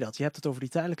zie jij dat? Je hebt het over die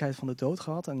tijdelijkheid van de dood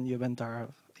gehad. En je bent daar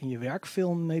in je werk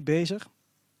veel mee bezig.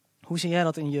 Hoe zie jij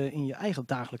dat in je eigen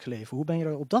dagelijks leven? Hoe ben je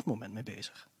er op dat moment mee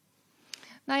bezig?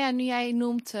 Nou ja, nu jij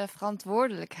noemt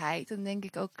verantwoordelijkheid, dan denk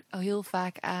ik ook heel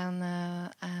vaak aan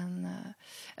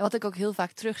wat ik ook heel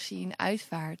vaak terugzie in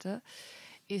uitvaarten,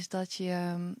 is dat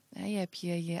je hebt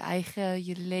je eigen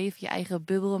leven, je eigen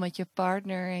bubbel met je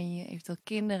partner en je eventueel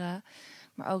kinderen,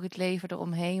 maar ook het leven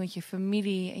eromheen met je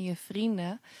familie en je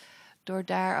vrienden, door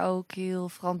daar ook heel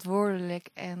verantwoordelijk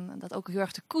en dat ook heel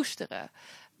erg te koesteren.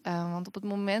 Want op het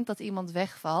moment dat iemand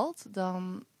wegvalt,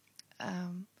 dan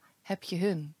heb je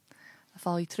hun. Dan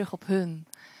val je terug op hun.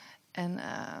 En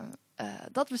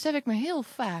dat besef ik me heel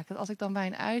vaak. Dat als ik dan bij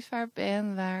een uitvaart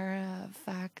ben, waar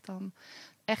vaak dan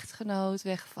echtgenoot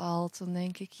wegvalt, dan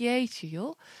denk ik, jeetje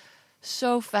joh,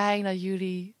 zo fijn dat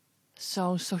jullie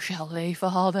zo'n sociaal leven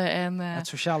hadden. En, het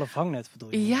sociale vangnet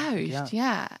bedoel je? Juist,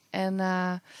 ja.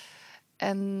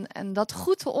 En dat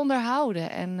goed te onderhouden.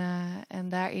 En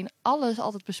daarin alles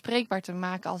altijd bespreekbaar te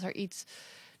maken als er iets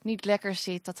niet lekker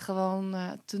zit. Dat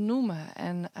gewoon te noemen.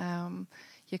 En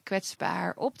je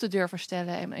kwetsbaar op te durven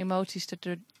stellen. En emoties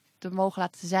te mogen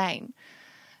laten zijn.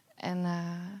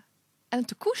 En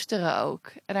te koesteren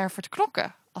ook. En daarvoor te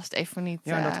knokken. Als het even niet...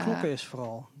 Ja, en dat knokken is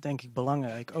vooral, denk ik,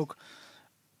 belangrijk. Ook...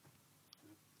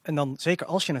 En dan zeker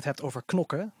als je het hebt over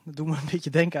knokken, dat doet me een beetje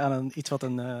denken aan iets wat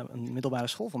een middelbare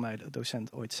school van mij, de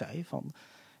docent, ooit zei. Van,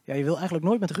 ja, je wil eigenlijk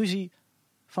nooit met ruzie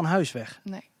van huis weg.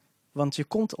 Nee. Want je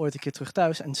komt ooit een keer terug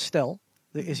thuis en stel,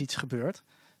 er is iets gebeurd.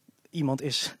 Iemand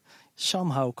is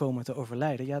somehow komen te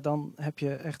overlijden. Ja, dan heb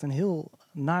je echt een heel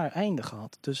naar einde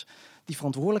gehad. Dus die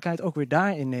verantwoordelijkheid ook weer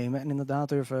daarin nemen en inderdaad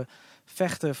durven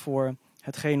vechten voor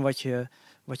hetgeen wat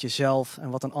je zelf en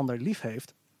wat een ander lief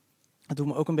heeft. Het doet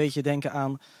me ook een beetje denken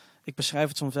aan, ik beschrijf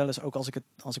het soms wel eens ook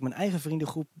als ik mijn eigen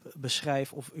vriendengroep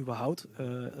beschrijf of überhaupt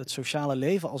het sociale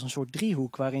leven als een soort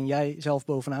driehoek waarin jij zelf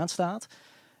bovenaan staat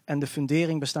en de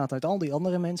fundering bestaat uit al die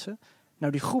andere mensen.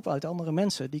 Nou, die groep uit andere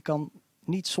mensen, die kan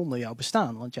niet zonder jou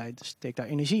bestaan, want jij steekt daar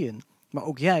energie in. Maar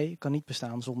ook jij kan niet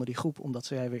bestaan zonder die groep, omdat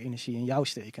zij weer energie in jou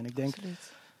steken. En ik denk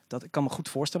dat ik kan me goed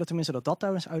voorstellen, tenminste, dat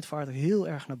tijdens uitvaarten heel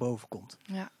erg naar boven komt.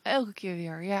 Ja, elke keer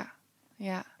weer,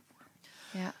 ja.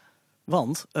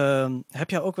 Want heb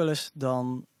jij ook wel eens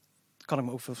dan, kan ik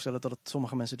me ook voorstellen dat het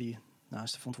sommige mensen die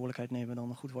naast de verantwoordelijkheid nemen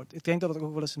dan goed wordt. Ik denk dat het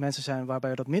ook wel eens mensen zijn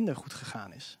waarbij dat minder goed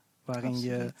gegaan is. Waarin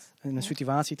je in een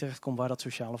situatie terechtkomt waar dat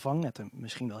sociale vangnet er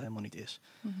misschien wel helemaal niet is.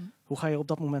 Mm-hmm. Hoe ga je op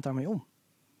dat moment daarmee om?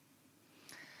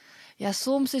 Ja,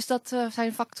 soms is dat,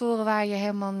 zijn factoren waar je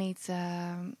helemaal niet...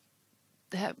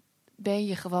 ben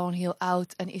je gewoon heel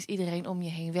oud en is iedereen om je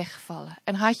heen weggevallen.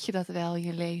 En had je dat wel in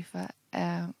je leven...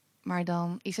 maar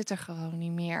dan is het er gewoon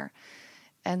niet meer.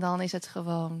 En dan is het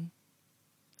gewoon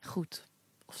goed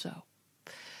of zo.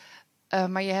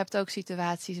 Maar je hebt ook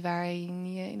situaties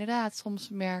waarin je inderdaad soms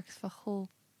merkt van... goh,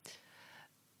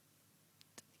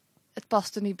 het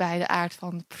past er niet bij de aard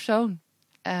van de persoon.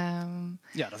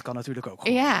 Ja, dat kan natuurlijk ook.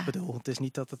 Gewoon. Ja. Ik bedoel, het is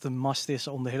niet dat het een must is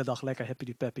om de hele dag lekker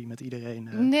happy-peppy met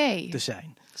iedereen te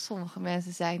zijn. Sommige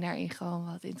mensen zijn daarin gewoon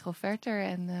wat introverter.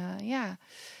 En ja...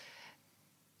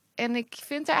 En ik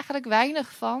vind er eigenlijk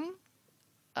weinig van,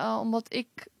 omdat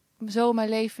ik zo mijn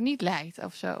leven niet leid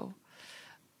of zo.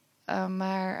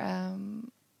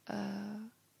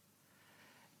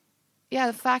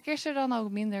 Ja, vaak is er dan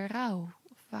ook minder rouw.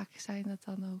 Vaak zijn het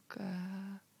dan ook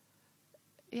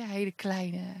hele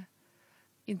kleine,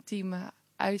 intieme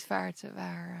uitvaarten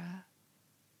waar...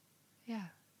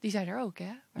 die zijn er ook,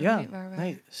 hè?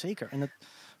 Nee, zeker. En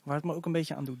waar het me ook een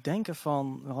beetje aan doet denken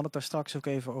van... We hadden het daar straks ook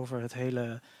even over het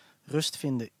hele rust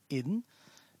vinden in.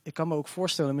 ik kan me ook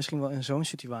voorstellen, misschien wel in zo'n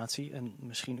situatie, en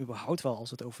misschien überhaupt wel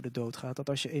als het over de dood gaat, dat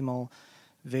als je eenmaal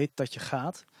weet dat je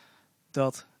gaat,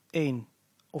 dat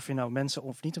of je nou mensen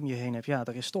of niet om je heen hebt, ja,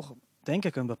 er is toch, denk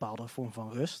ik, een bepaalde vorm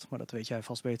van rust, maar dat weet jij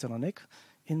vast beter dan ik,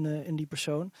 in die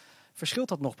persoon. Verschilt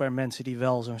dat nog bij mensen die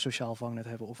wel zo'n sociaal vangnet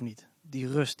hebben of niet? Die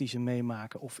rust die ze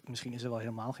meemaken, of misschien is er wel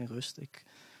helemaal geen rust.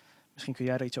 Misschien kun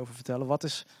jij daar iets over vertellen. Wat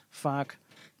is vaak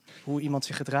hoe iemand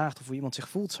zich gedraagt of hoe iemand zich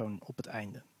voelt zo op het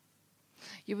einde?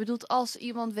 Je bedoelt als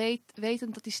iemand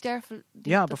wetend dat hij sterven...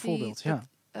 Bijvoorbeeld, ja.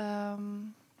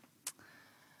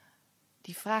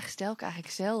 Die vraag stel ik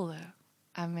eigenlijk zelden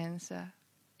aan mensen.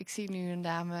 Ik zie nu een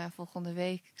dame volgende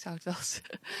week.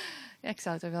 Ik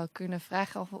zou het er wel kunnen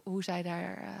vragen of hoe zij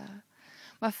daar...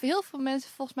 Maar heel veel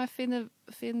mensen volgens mij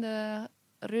vinden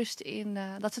rust in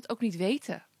dat ze het ook niet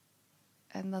weten.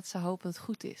 En dat ze hopen dat het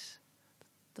goed is.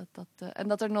 En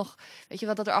dat er nog, weet je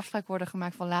wel, dat er afspraken worden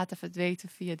gemaakt van laat even het weten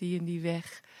via die en die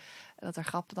weg. En dat er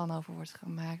grappen dan over wordt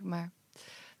gemaakt. Maar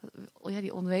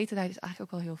die onwetendheid is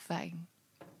eigenlijk ook wel heel fijn.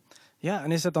 Ja,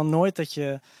 en is het dan nooit dat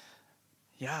je...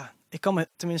 Ja,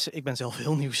 ik ben zelf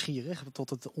heel nieuwsgierig, tot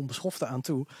het onbeschofte aan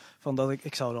toe. Van dat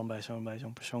ik zou dan bij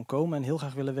zo'n persoon komen en heel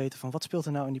graag willen weten van wat speelt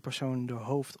er nou in die persoon door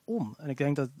hoofd om. En ik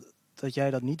denk dat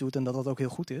jij dat niet doet en dat dat ook heel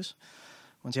goed is.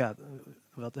 Want ja,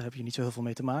 daar heb je niet zo heel veel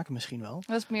mee te maken misschien wel.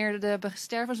 Dat is meer de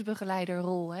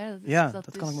stervensbegeleiderrol. Hè?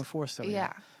 Dat kan ik me voorstellen.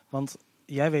 Ja. Want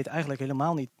jij weet eigenlijk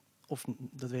helemaal niet, of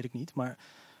dat weet ik niet, maar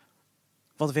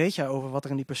wat weet jij over wat er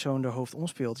in die persoon door hoofd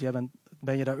omspeelt?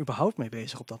 Ben je daar überhaupt mee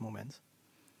bezig op dat moment?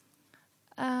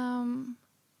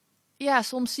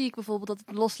 Soms zie ik bijvoorbeeld dat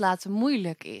het loslaten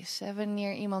moeilijk is. Hè?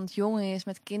 Wanneer iemand jong is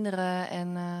met kinderen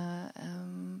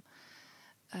en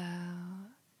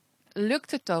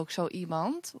lukt het ook zo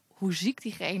iemand, hoe ziek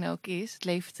diegene ook is, het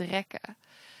leven te rekken.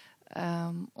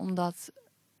 Omdat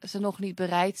ze nog niet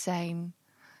bereid zijn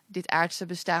dit aardse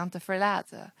bestaan te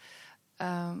verlaten.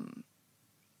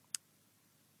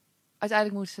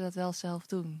 Uiteindelijk moeten ze dat wel zelf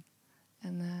doen.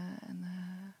 En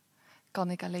kan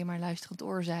ik alleen maar luisterend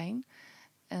oor zijn.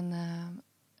 En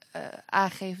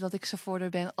aangeven dat ik ze voor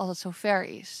ben als het zover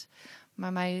is.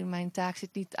 Maar mijn taak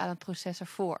zit niet aan het proces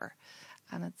ervoor.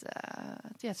 Aan het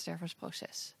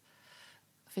stervensproces.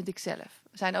 Vind ik zelf.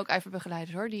 Er zijn ook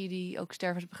ijverbegeleiders hoor. Die ook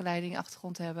stervensbegeleiding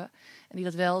achtergrond hebben. En die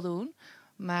dat wel doen.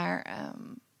 Maar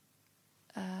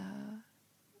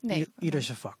nee. Ieder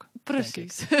zijn vak.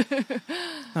 Precies.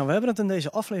 Nou, we hebben het in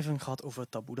deze aflevering gehad over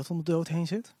het taboe dat om de dood heen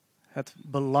zit. Het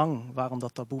belang waarom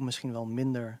dat taboe misschien wel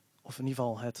minder, of in ieder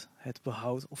geval het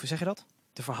behoud, of hoe zeg je dat?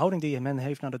 De verhouding die men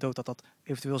heeft naar de dood, dat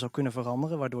eventueel zou kunnen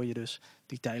veranderen, waardoor je dus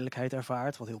die tijdelijkheid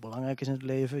ervaart, wat heel belangrijk is in het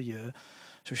leven, je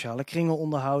sociale kringen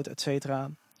onderhoudt, et cetera.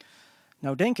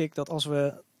 Nou denk ik dat als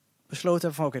we besloten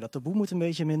hebben van oké, dat taboe moet een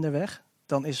beetje minder weg,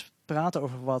 dan is praten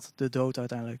over wat de dood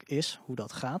uiteindelijk is, hoe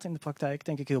dat gaat in de praktijk,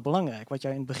 denk ik heel belangrijk. Wat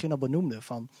jij in het begin al benoemde,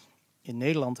 van in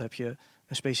Nederland heb je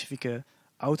een specifieke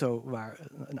auto,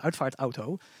 een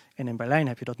uitvaartauto, en in Berlijn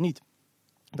heb je dat niet.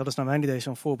 Dat is naar mijn idee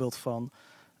zo'n voorbeeld van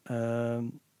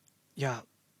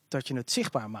dat je het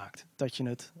zichtbaar maakt, dat je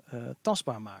het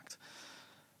tastbaar maakt.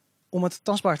 Om het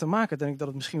tastbaar te maken, denk ik dat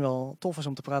het misschien wel tof is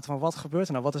om te praten van wat gebeurt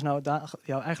er nou? Wat is nou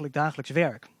jouw eigenlijk dagelijks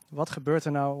werk? Wat gebeurt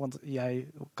er nou? Want jij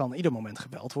kan ieder moment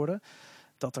gebeld worden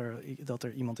dat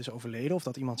er iemand is overleden of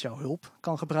dat iemand jouw hulp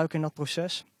kan gebruiken in dat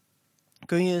proces.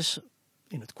 Kun je eens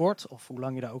in het kort, of hoe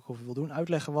lang je daar ook over wil doen,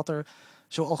 uitleggen wat er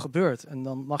zo al gebeurt? En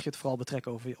dan mag je het vooral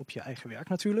betrekken op je eigen werk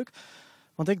natuurlijk.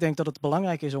 Want ik denk dat het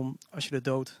belangrijk is om, als je de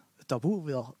dood, het taboe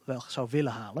wel zou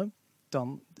willen halen,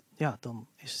 dan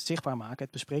is het zichtbaar maken,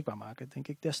 het bespreekbaar maken, denk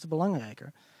ik, des te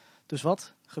belangrijker. Dus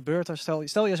wat gebeurt er?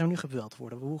 Stel jij zou nu gebeld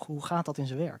worden. Hoe gaat dat in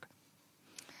zijn werk?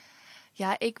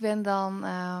 Ja, ik ben dan...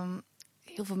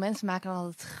 heel veel mensen maken dan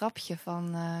altijd het grapje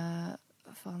van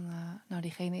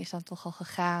diegene is dan toch al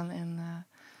gegaan. En,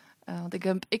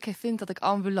 want ik vind dat ik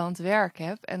ambulant werk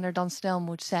heb en er dan snel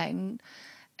moet zijn.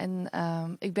 En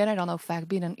ik ben er dan ook vaak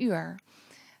binnen een uur.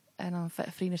 En dan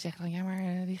vrienden zeggen dan, ja,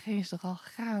 maar diegene is toch al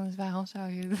gegaan, dus waarom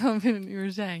zou je dan binnen een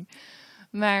uur zijn?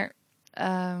 Maar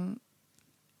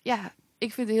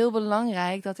ik vind het heel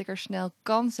belangrijk dat ik er snel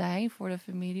kan zijn voor de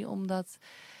familie, omdat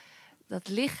dat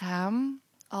lichaam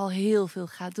al heel veel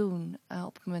gaat doen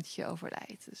op het moment dat je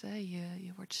overlijdt. Dus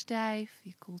je wordt stijf,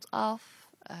 je koelt af.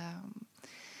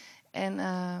 En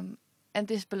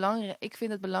het is belangrijk. Ik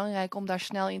vind het belangrijk om daar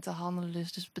snel in te handelen.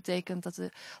 Dus het betekent dat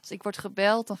als ik word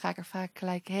gebeld, dan ga ik er vaak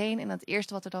gelijk heen. En het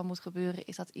eerste wat er dan moet gebeuren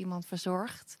is dat iemand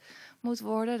verzorgd moet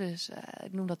worden. Dus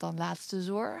ik noem dat dan laatste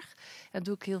zorg. En dat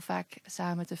doe ik heel vaak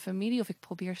samen met de familie. Of ik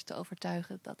probeer ze te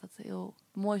overtuigen dat het heel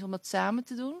mooi is om dat samen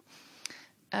te doen.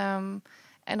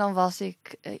 En dan was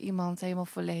ik iemand helemaal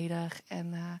volledig.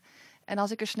 En En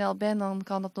als ik er snel ben, dan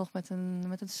kan dat nog met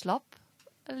een slap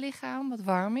lichaam, wat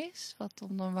warm is, wat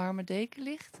onder een warme deken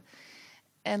ligt.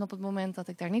 En op het moment dat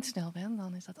ik daar niet snel ben,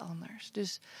 dan is dat anders.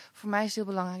 Dus voor mij is het heel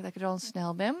belangrijk dat ik er dan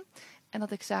snel ben. En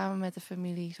dat ik samen met de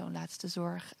familie zo'n laatste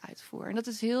zorg uitvoer. En dat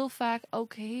is heel vaak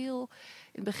ook in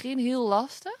het begin heel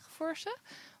lastig voor ze.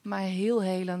 Maar heel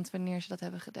helend wanneer ze dat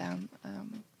hebben gedaan.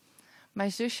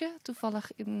 Mijn zusje,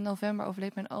 toevallig in november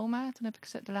overleed mijn oma. Toen heb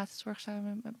ik de laatste zorg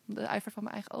samen met de uitvaart van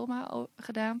mijn eigen oma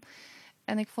gedaan.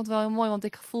 En ik vond het wel heel mooi, want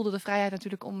ik voelde de vrijheid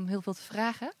natuurlijk om heel veel te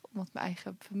vragen. Omdat mijn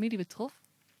eigen familie betrof.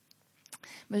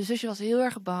 Mijn zusje was heel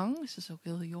erg bang, dus dat is ook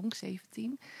heel jong,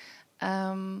 17.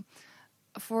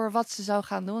 Voor wat ze zou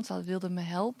gaan doen, want ze wilde me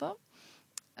helpen.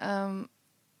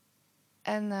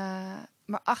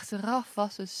 Maar achteraf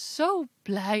was ze zo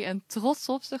blij en trots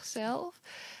op zichzelf.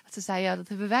 Dat ze zei, ja, dat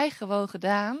hebben wij gewoon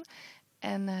gedaan.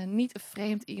 En niet een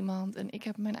vreemd iemand. En ik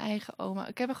heb mijn eigen oma.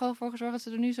 Ik heb er gewoon voor gezorgd dat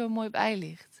ze er nu zo mooi bij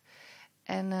ligt.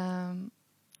 En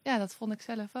dat vond ik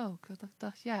zelf ook. Dat ik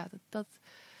dacht, ja,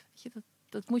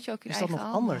 dat moet je ook in eigen handen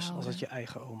houden. Is dat nog anders als het je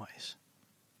eigen oma is?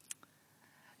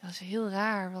 Dat is heel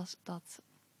raar, was dat.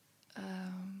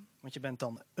 Want je bent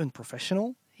dan een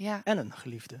professional en een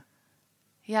geliefde.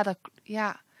 Ja, het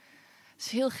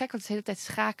is heel gek, want het is de hele tijd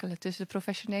schakelen tussen de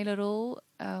professionele rol.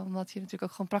 Omdat je natuurlijk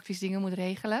ook gewoon praktisch dingen moet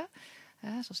regelen.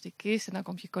 Zoals die kist. En dan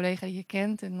komt je collega die je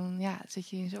kent. En dan zit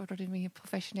je in je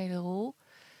professionele rol.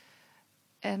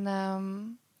 En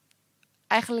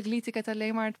eigenlijk liet ik het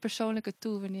alleen maar het persoonlijke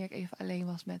toe wanneer ik even alleen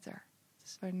was met haar.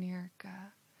 Dus wanneer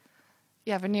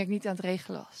ik niet aan het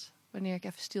regelen was. Wanneer ik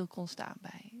even stil kon staan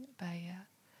bij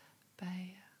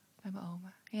mijn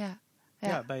oma.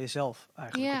 Ja, bij jezelf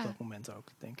eigenlijk op dat moment ook,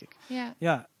 denk ik.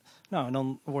 Ja. Nou, en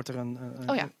dan wordt er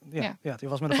je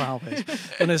was met een verhaal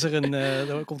bezig. Dan is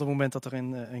er komt een moment dat er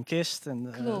een kist en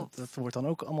dat wordt dan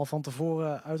ook allemaal van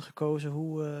tevoren uitgekozen.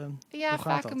 Hoe gaat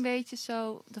vaak dat? een beetje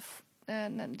zo.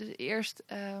 Eerst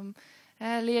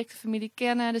leer ik de familie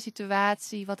kennen, de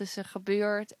situatie, wat is er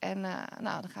gebeurd. En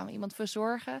dan gaan we iemand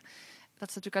verzorgen. Dat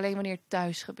is natuurlijk alleen wanneer het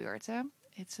thuis gebeurt. Hè?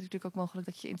 Het is natuurlijk ook mogelijk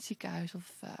dat je in het ziekenhuis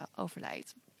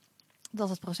overlijdt. Dat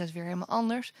is het proces weer helemaal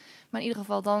anders. Maar in ieder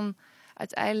geval dan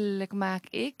uiteindelijk maak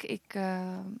ik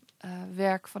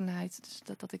werk vanuit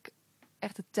dus dat ik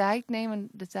echt de tijd neem en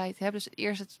de tijd heb. Dus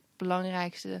eerst het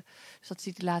belangrijkste, dus dat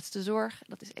is de laatste zorg.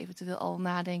 Dat is eventueel al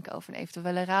nadenken over een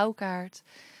eventuele rouwkaart.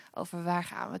 Over waar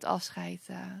gaan we het afscheid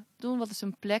doen. Wat is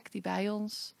een plek die bij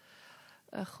ons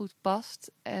goed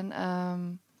past.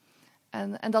 En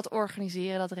dat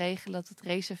organiseren, dat regelen, dat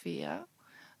reserveren.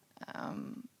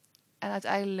 En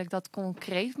uiteindelijk dat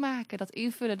concreet maken, dat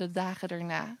invullen de dagen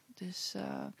erna. Dus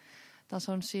dan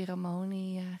zo'n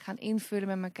ceremonie gaan invullen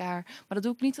met elkaar. Maar dat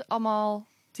doe ik niet allemaal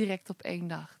direct op 1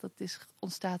 dag. Dat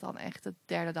ontstaat dan echt de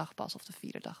 3e dag pas of de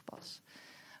 4e dag pas.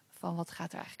 Van wat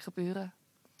gaat er eigenlijk gebeuren.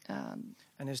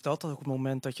 En is dat ook het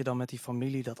moment dat je dan met die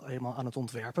familie dat helemaal aan het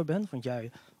ontwerpen bent? Want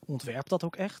jij ontwerpt dat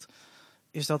ook echt.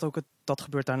 Is dat ook dat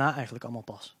gebeurt daarna eigenlijk allemaal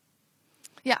pas?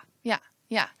 Ja.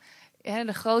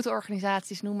 De grote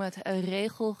organisaties noemen het een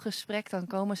regelgesprek. Dan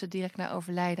komen ze direct naar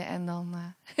overlijden en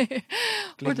dan...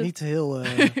 Klinkt niet heel...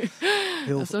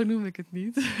 Zo noem ik het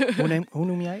niet. Hoe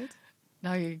noem jij het?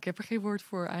 Nou, ik heb er geen woord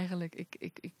voor eigenlijk.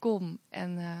 Ik kom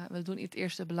en we doen het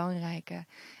eerste belangrijke.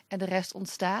 En de rest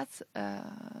ontstaat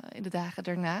in de dagen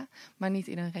daarna, maar niet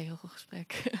in een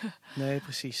regelgesprek. Nee,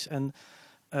 precies. En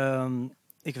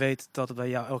ik weet dat het bij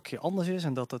jou elke keer anders is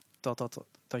en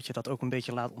dat je dat ook een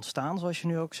beetje laat ontstaan, zoals je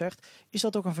nu ook zegt. Is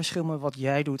dat ook een verschil met wat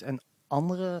jij doet en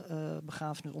andere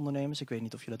begrafenisondernemers? Ik weet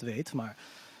niet of je dat weet, maar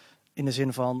in de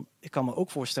zin van, ik kan me ook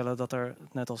voorstellen dat er,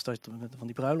 net als dat van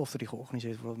die bruiloften die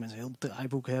georganiseerd worden, dat mensen een heel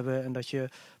draaiboek hebben en dat je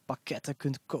pakketten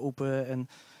kunt kopen. En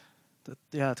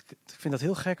ik vind dat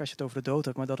heel gek als je het over de dood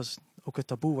hebt, maar dat is ook het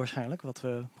taboe waarschijnlijk, wat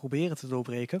we proberen te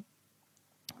doorbreken.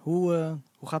 Hoe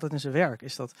gaat het in zijn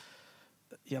werk?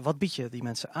 Wat bied je die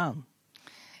mensen aan?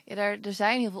 Ja, er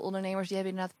zijn heel veel ondernemers die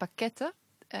hebben inderdaad pakketten.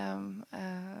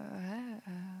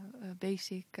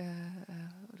 Basic,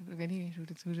 ik weet niet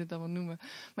eens hoe ze het allemaal noemen.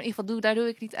 Maar in ieder geval, daar doe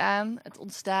ik niet aan. Het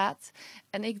ontstaat.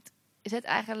 En ik zet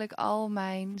eigenlijk al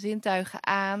mijn zintuigen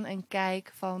aan en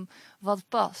kijk van wat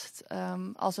past.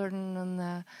 Als er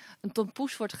een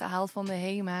tompoes wordt gehaald van de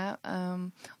HEMA,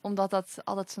 omdat dat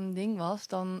altijd zo'n ding was,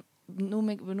 dan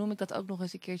benoem ik dat ook nog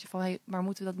eens een keertje van, maar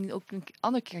moeten we dat niet ook een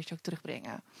ander keertje ook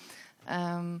terugbrengen?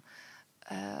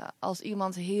 Als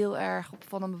iemand heel erg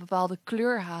van een bepaalde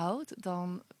kleur houdt,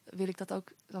 dan wil ik dat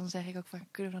ook. Dan zeg ik ook van,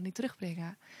 kunnen we dat niet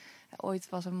terugbrengen? Ooit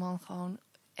was een man gewoon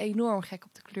enorm gek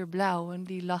op de kleur blauw en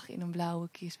die lag in een blauwe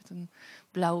kist met een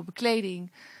blauwe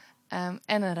bekleding en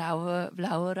een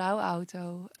blauwe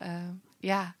rouwauto.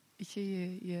 Weet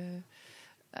je,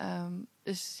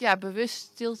 dus ja, bewust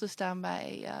stil te staan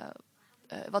bij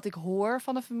wat ik hoor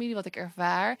van de familie, wat ik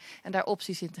ervaar. En daar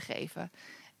opties in te geven.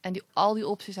 En al die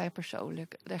opties zijn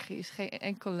persoonlijk. Er is geen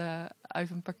enkele uit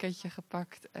een pakketje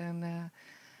gepakt. En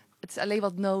het is alleen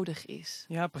wat nodig is.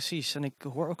 Ja, precies. En ik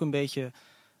hoor ook een beetje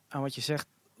aan wat je zegt,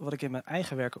 wat ik in mijn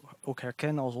eigen werk ook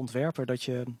herken als ontwerper.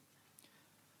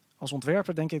 Als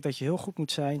ontwerper denk ik dat je heel goed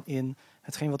moet zijn in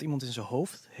hetgeen wat iemand in zijn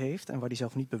hoofd heeft en waar hij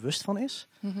zelf niet bewust van is.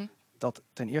 Mm-hmm. Dat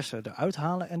ten eerste eruit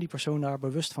halen en die persoon daar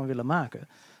bewust van willen maken.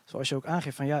 Zoals je ook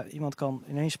aangeeft van ja, iemand kan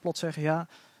ineens plots zeggen ja,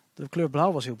 de kleur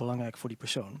blauw was heel belangrijk voor die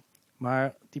persoon.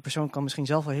 Maar die persoon kan misschien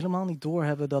zelf wel helemaal niet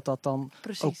doorhebben dat dat dan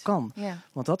Precies. ook kan. Ja.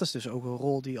 Want dat is dus ook een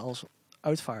rol die als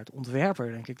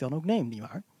uitvaartontwerper denk ik dan ook neemt,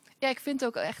 nietwaar? Ja, ik vind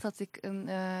ook echt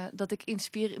dat ik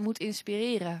moet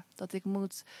inspireren. Dat ik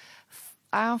moet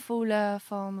aanvoelen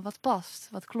van wat past,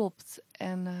 wat klopt.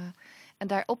 En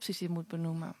daar opties in moet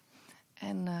benoemen.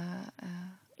 En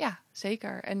ja,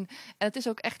 zeker. En het is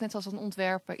ook echt net als een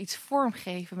ontwerper iets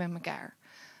vormgeven met elkaar.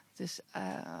 Het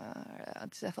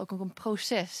is echt ook een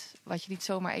proces wat je niet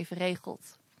zomaar even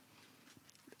regelt.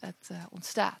 Het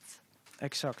ontstaat.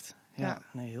 Exact. Ja, Ja.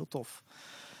 nee, heel tof.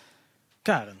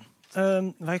 Karen,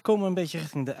 wij komen een beetje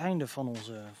richting de einde van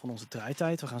onze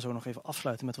draaitijd. We gaan zo nog even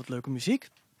afsluiten met wat leuke muziek.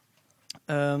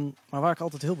 Maar waar ik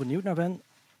altijd heel benieuwd naar ben,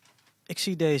 ik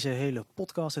zie deze hele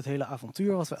podcast, het hele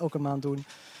avontuur wat we elke maand doen,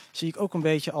 zie ik ook een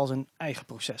beetje als een eigen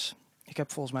proces. Ik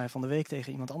heb volgens mij van de week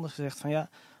tegen iemand anders gezegd van ja,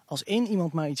 als één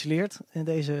iemand maar iets leert in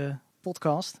deze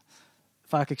podcast,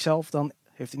 vaak ikzelf, dan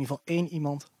heeft in ieder geval één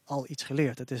iemand al iets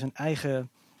geleerd. Het is een eigen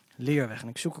leerweg. En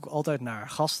ik zoek ook altijd naar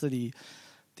gasten die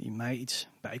mij iets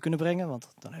bij kunnen brengen, want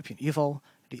dan heb je in ieder geval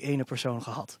die ene persoon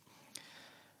gehad.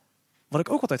 Wat ik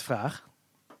ook altijd vraag,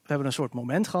 we hebben een soort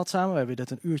moment gehad samen, we hebben dit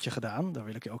een uurtje gedaan, daar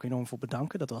wil ik je ook enorm voor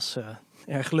bedanken, dat was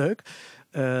erg leuk.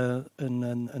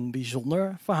 Een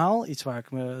bijzonder verhaal, iets waar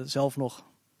ik mezelf nog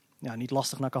niet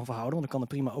lastig naar kan verhouden, want ik kan er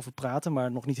prima over praten,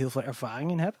 maar nog niet heel veel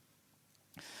ervaring in heb.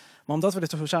 Maar omdat we dit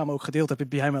zo samen ook gedeeld hebben,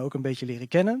 heb jij mij ook een beetje leren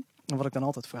kennen. En wat ik dan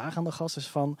altijd vraag aan de gast is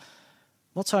van,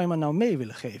 wat zou je me nou mee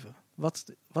willen geven?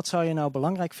 Wat zou je nou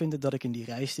belangrijk vinden dat ik in die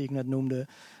reis die ik net noemde,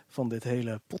 van dit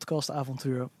hele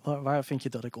podcastavontuur, waar vind je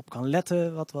dat ik op kan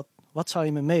letten? Wat zou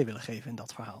je me mee willen geven in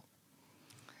dat verhaal?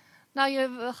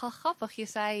 Nou, grappig. Je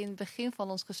zei in het begin van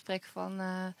ons gesprek van,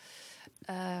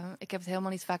 ik heb het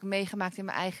helemaal niet vaak meegemaakt in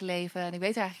mijn eigen leven. En ik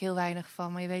weet er eigenlijk heel weinig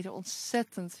van, maar je weet er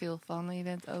ontzettend veel van. En je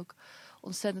bent ook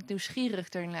ontzettend nieuwsgierig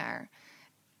ernaar.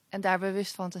 En daar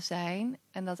bewust van te zijn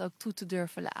en dat ook toe te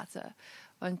durven laten.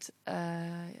 Want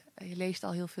je leest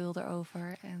al heel veel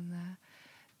erover. En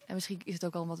misschien is het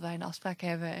ook al omdat wij een afspraak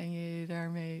hebben en je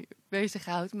daarmee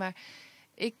bezighoudt. Maar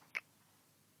ik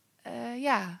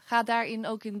ga daarin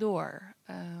ook in door.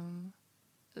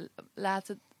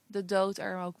 Laat de dood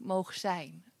er ook mogen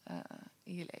zijn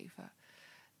in je leven.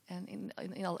 En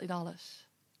in alles.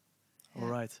 Ja.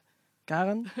 Alright.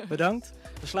 Karen, bedankt.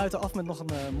 We sluiten af met nog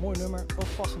een mooi nummer,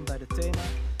 ook passend bij het thema.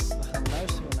 We gaan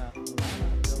luisteren naar